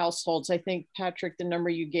number of households. I think, Patrick, the number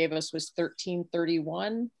you gave us was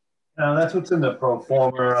 1331. That's what's in the pro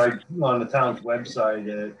forma. On the town's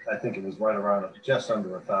website, I think it was right around just under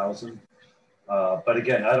 1,000. But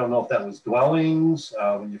again, I don't know if that was dwellings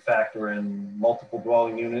when you factor in multiple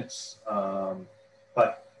dwelling units.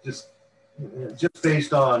 But just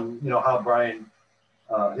based on how Brian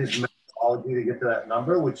his methodology to get to that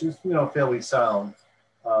number, which is fairly sound.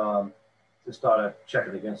 Just thought I'd check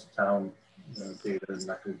it against the town data and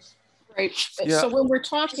records. Right. Yeah. So when we're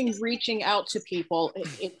talking reaching out to people,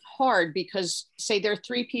 it's hard because say there are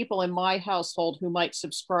 3 people in my household who might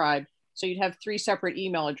subscribe. So you'd have 3 separate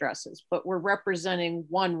email addresses, but we're representing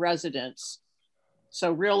one residence.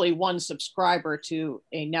 So really one subscriber to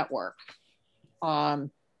a network.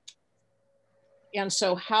 And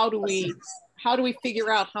so how do we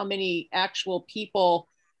figure out how many actual people?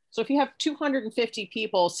 So if you have 250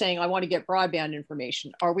 people saying, I want to get broadband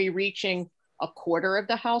information, are we reaching a quarter of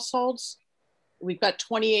the households? We've got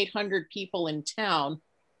 2,800 people in town.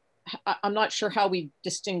 I'm not sure how we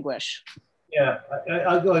distinguish. Yeah,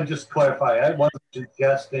 I'll go and just clarify. I wasn't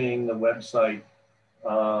suggesting the website,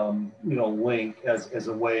 link as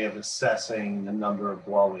a way of assessing the number of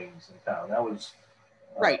dwellings in town. That was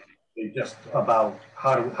right. Just about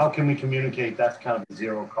how can we communicate. That's kind of a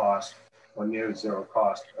zero cost or near zero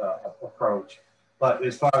cost approach. But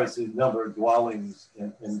as far as the number of dwellings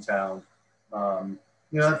in town,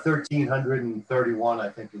 that 1,331, I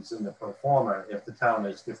think, is in the pro forma. If the town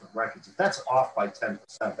has different records, if that's off by 10%,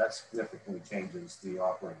 that significantly changes the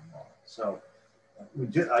operating model. So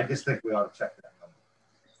I just think we ought to check that number.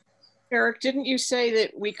 Eric, didn't you say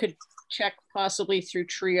that we could check possibly through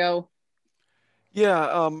Trio?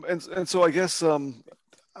 Yeah, and so I guess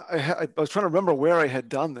I was trying to remember where I had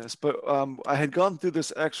done this, but I had gone through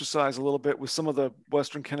this exercise a little bit with some of the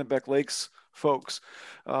Western Kennebec Lakes folks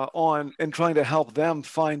and trying to help them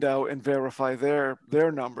find out and verify their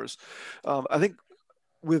numbers. I think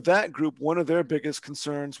with that group, one of their biggest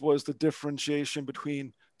concerns was the differentiation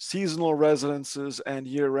between seasonal residences and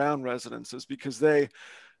year-round residences, because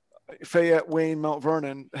Fayette, Wayne, Mount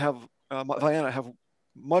Vernon Vienna have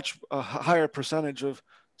much higher percentage of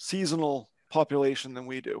seasonal population than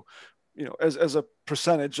we do, as a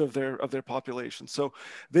percentage of their population. So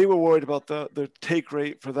they were worried about the take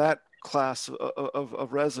rate for that class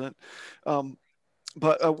of resident.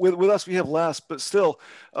 But with us, we have less, but still,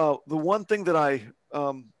 the one thing that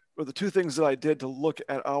or the 2 things that I did to look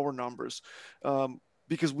at our numbers,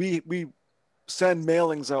 because we send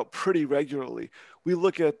mailings out pretty regularly. We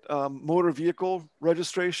look at motor vehicle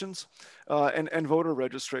registrations and voter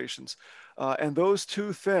registrations. And those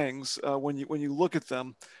 2 things, when you look at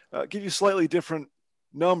them, give you slightly different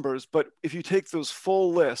numbers. But if you take those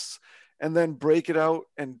full lists and then break it out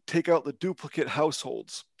and take out the duplicate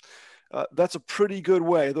households, that's a pretty good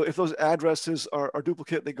way. If those addresses are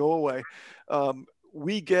duplicate, they go away.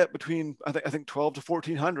 We get between I think 12 to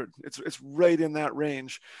 1,400. It's right in that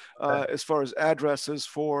range as far as addresses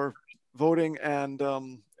for voting and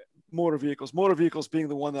motor vehicles being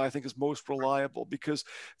the one that I think is most reliable, because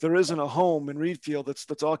there isn't a home in Readfield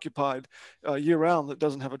that's occupied year round that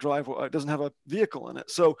doesn't have a driveway, doesn't have a vehicle in it.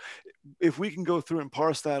 So if we can go through and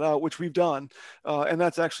parse that out, which we've done, and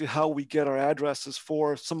that's actually how we get our addresses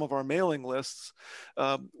for some of our mailing lists,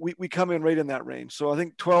 we come in right in that range. So I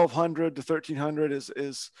think 1,200 to 1,300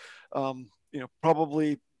 is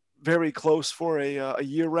probably very close for a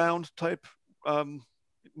year-round type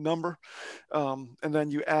number, and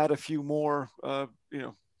then you add a few more, a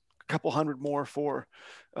couple hundred more for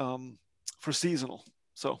seasonal.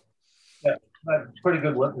 So yeah, that's a pretty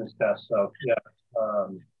good litmus test. So yeah,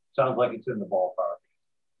 sounds like it's in the ballpark.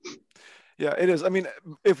 Yeah, it is. I mean,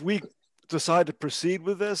 if we decide to proceed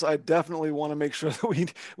with this, I definitely want to make sure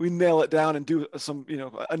that we nail it down and do some,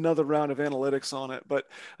 another round of analytics on it. But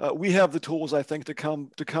we have the tools, I think, to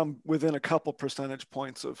come within a couple percentage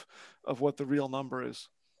points of what the real number is.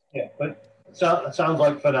 Yeah, but it sounds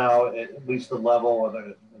like for now, at least the level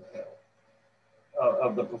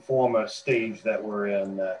of the performer stage that we're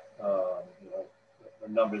in, that the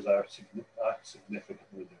numbers are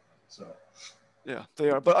significantly different. So. Yeah, they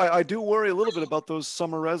are. But I do worry a little bit about those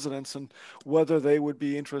summer residents and whether they would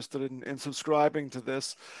be interested in subscribing to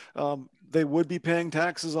this. They would be paying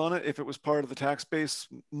taxes on it if it was part of the tax base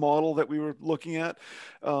model that we were looking at.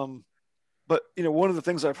 But one of the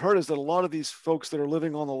things I've heard is that a lot of these folks that are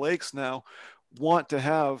living on the lakes now want to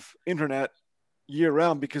have internet year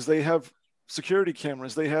round because they have security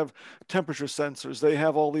cameras, they have temperature sensors, they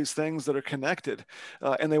have all these things that are connected,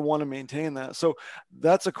 and they want to maintain that. So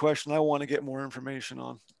that's a question I want to get more information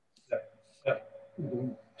on. Yeah.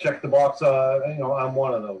 Check the box. I'm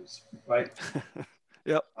one of those, right?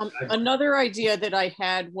 Yep. Another idea that I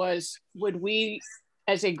had was, would we,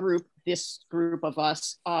 as a group, this group of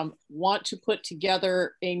us, want to put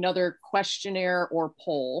together another questionnaire or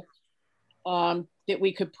poll that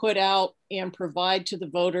we could put out and provide to the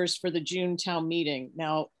voters for the June town meeting?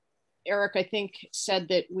 Now, Eric, I think, said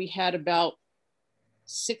that we had about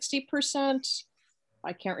 60%.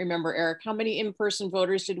 I can't remember, Eric. How many in-person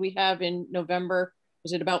voters did we have in November?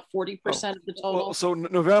 Was it about 40% of the total? Well, so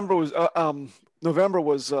November was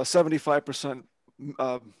 75%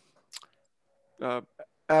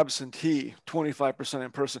 absentee, 25%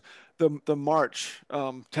 in person. The March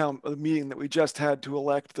the meeting that we just had to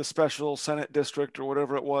elect the special Senate district or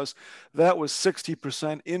whatever it was, that was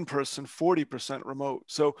 60% in person, 40% remote.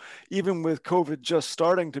 So even with COVID just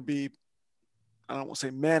starting to be, I don't want to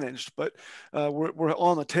say managed, but we're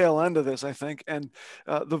on the tail end of this, I think. And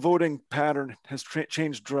the voting pattern has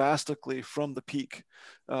changed drastically from the peak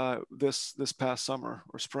this past summer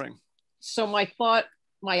or spring. So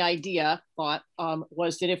my idea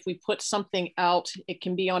was that if we put something out, it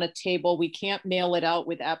can be on a table. We can't mail it out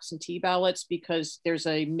with absentee ballots because there's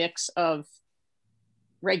a mix of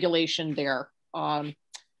regulation there.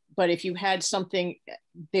 But if you had something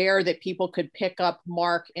there that people could pick up,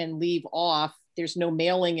 mark, and leave off, there's no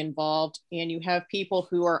mailing involved, and you have people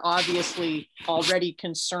who are obviously already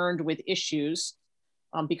concerned with issues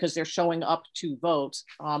because they're showing up to vote.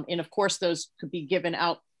 And of course, those could be given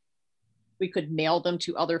out. We could mail them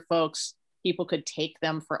to other folks. People could take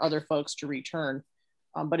them for other folks to return.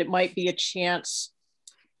 But it might be a chance,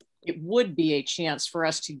 it would be a chance for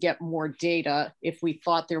us to get more data if we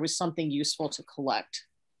thought there was something useful to collect.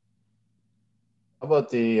 How about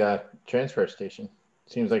the transfer station?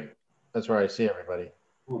 Seems like that's where I see everybody.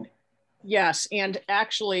 Yes, and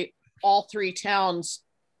actually all three towns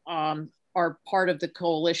are part of the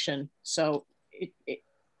coalition. So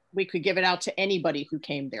we could give it out to anybody who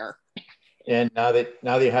came there. And now that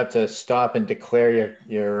you have to stop and declare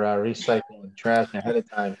your recycling trash ahead of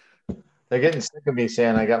time, they're getting sick of me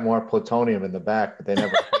saying I got more plutonium in the back, but they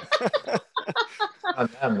never. On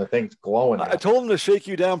them, the thing's glowing. I told them to shake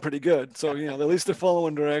you down pretty good, so at least they're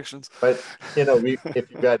following directions. But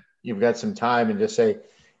if you've got some time and just say,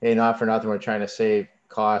 hey, not for nothing, we're trying to save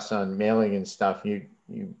costs on mailing and stuff. You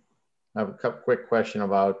have a quick question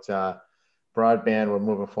about broadband. We're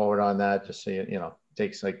moving forward on that. Just so it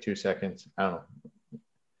takes like 2 seconds. I don't know.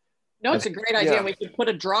 No, it's a great idea. Yeah. We could put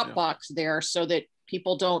a Dropbox there so that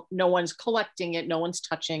people no one's collecting it, no one's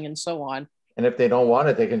touching, and so on. And if they don't want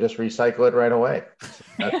it, they can just recycle it right away.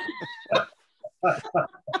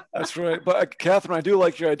 That's right. But Catherine, I do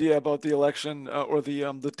like your idea about the election or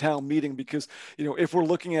the town meeting, because if we're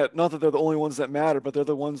looking at, not that they're the only ones that matter, but they're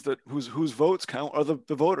the ones that whose votes count are the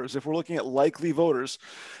voters. If we're looking at likely voters,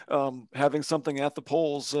 having something at the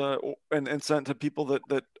polls and sent to people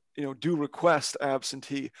that do request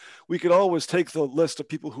absentee, we could always take the list of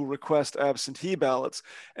people who request absentee ballots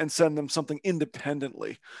and send them something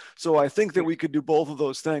independently. So I think that we could do both of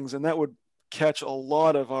those things, and that would catch a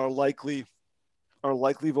lot of our likely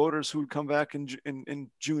voters who would come back in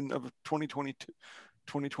June of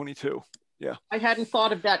 2022. Yeah. I hadn't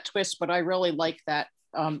thought of that twist, but I really like that.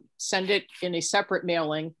 Send it in a separate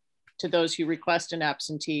mailing to those who request an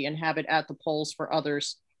absentee and have it at the polls for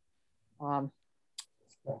others.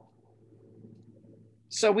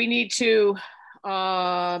 So we need to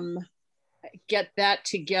get that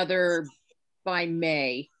together by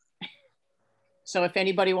May. So if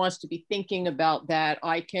anybody wants to be thinking about that,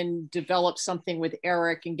 I can develop something with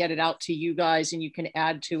Eric and get it out to you guys, and you can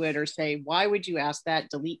add to it or say, why would you ask that?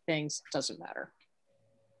 Delete things, doesn't matter.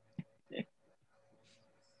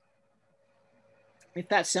 If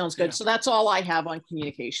that sounds good. Yeah. So that's all I have on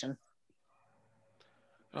communication.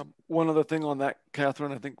 One other thing on that,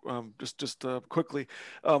 Catherine, I think just quickly,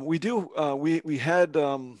 we had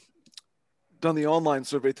done the online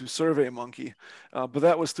survey through SurveyMonkey, but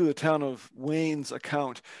that was through the town of Wayne's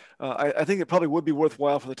account. I think it probably would be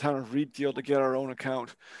worthwhile for the town of Readfield to get our own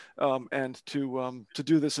account and to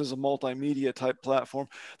do this as a multimedia type platform.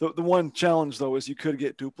 The one challenge though is you could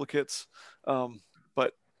get duplicates,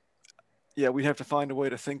 but yeah, we'd have to find a way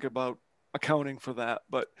to think about accounting for that.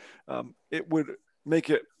 But it would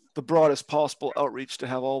make it the broadest possible outreach to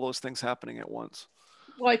have all those things happening at once.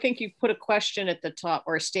 Well, I think you put a question at the top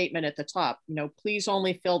or a statement at the top, please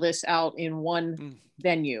only fill this out in one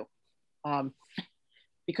venue,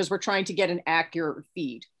 because we're trying to get an accurate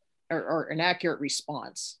feed or an accurate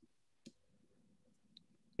response.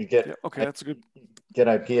 You get, okay, that's a good. Get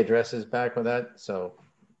IP addresses back with that. So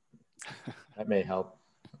that may help.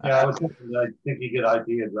 Yeah, I think you get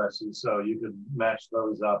IP addresses, so you could match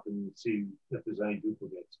those up and see if there's any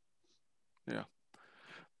duplicates. Yeah.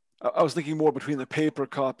 I was thinking more between the paper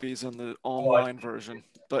copies and the online version,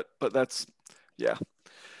 but that's, yeah,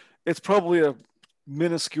 it's probably a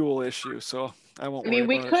minuscule issue, so I won't. I mean,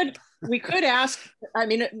 we could ask. I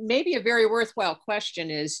mean, maybe a very worthwhile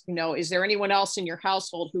question is, is there anyone else in your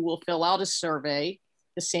household who will fill out a survey,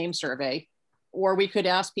 the same survey, or we could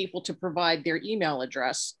ask people to provide their email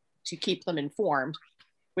address to keep them informed,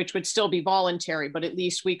 which would still be voluntary, but at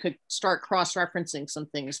least we could start cross-referencing some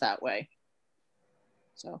things that way.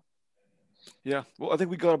 So. Yeah, well, I think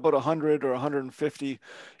we got about 100 or 150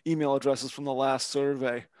 email addresses from the last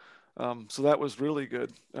survey. So that was really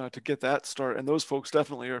good to get that start. And those folks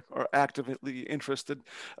definitely are actively interested.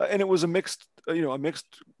 And it was a mixed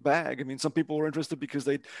bag. I mean, some people were interested because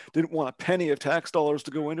they didn't want a penny of tax dollars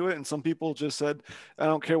to go into it. And some people just said, I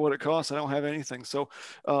don't care what it costs. I don't have anything. So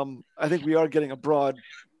I think we are getting a broad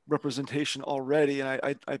representation already.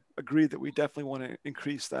 And I agree that we definitely want to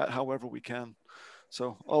increase that however we can.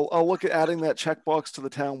 So I'll look at adding that checkbox to the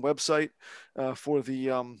town website for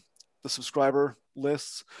the subscriber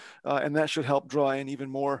lists, and that should help draw in even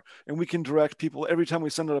more. And we can direct people every time we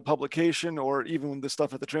send out a publication, or even the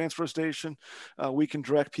stuff at the transfer station. We can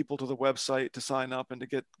direct people to the website to sign up and to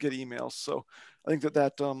get emails. So I think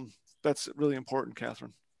that's really important,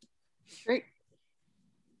 Catherine. Great.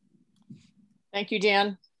 Thank you,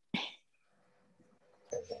 Dan.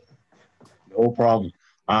 No problem.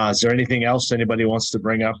 Is there anything else anybody wants to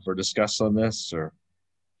bring up or discuss on this? Or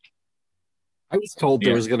I was told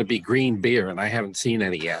there was going to be green beer, and I haven't seen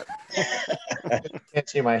any yet. Can't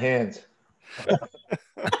see my hands.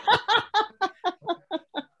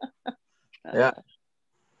 Yeah,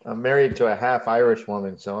 I'm married to a half Irish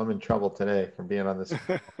woman, so I'm in trouble today for being on this.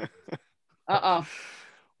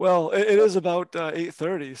 Well, it is about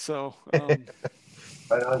 8:30, so.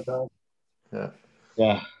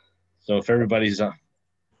 Yeah. So if everybody's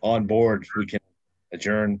on board, we can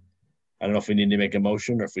adjourn. I don't know if we need to make a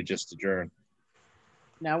motion or if we just adjourn.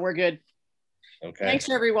 No, we're good. Okay. Thanks,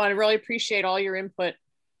 everyone. I really appreciate all your input.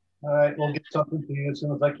 All right, we'll get something to you as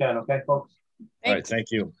soon as I can. Okay, folks? Thanks. All right, thank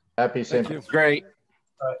you. Happy St. Great.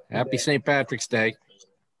 All right, Happy St. Patrick's Day.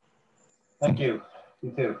 Thank you.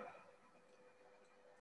 You too.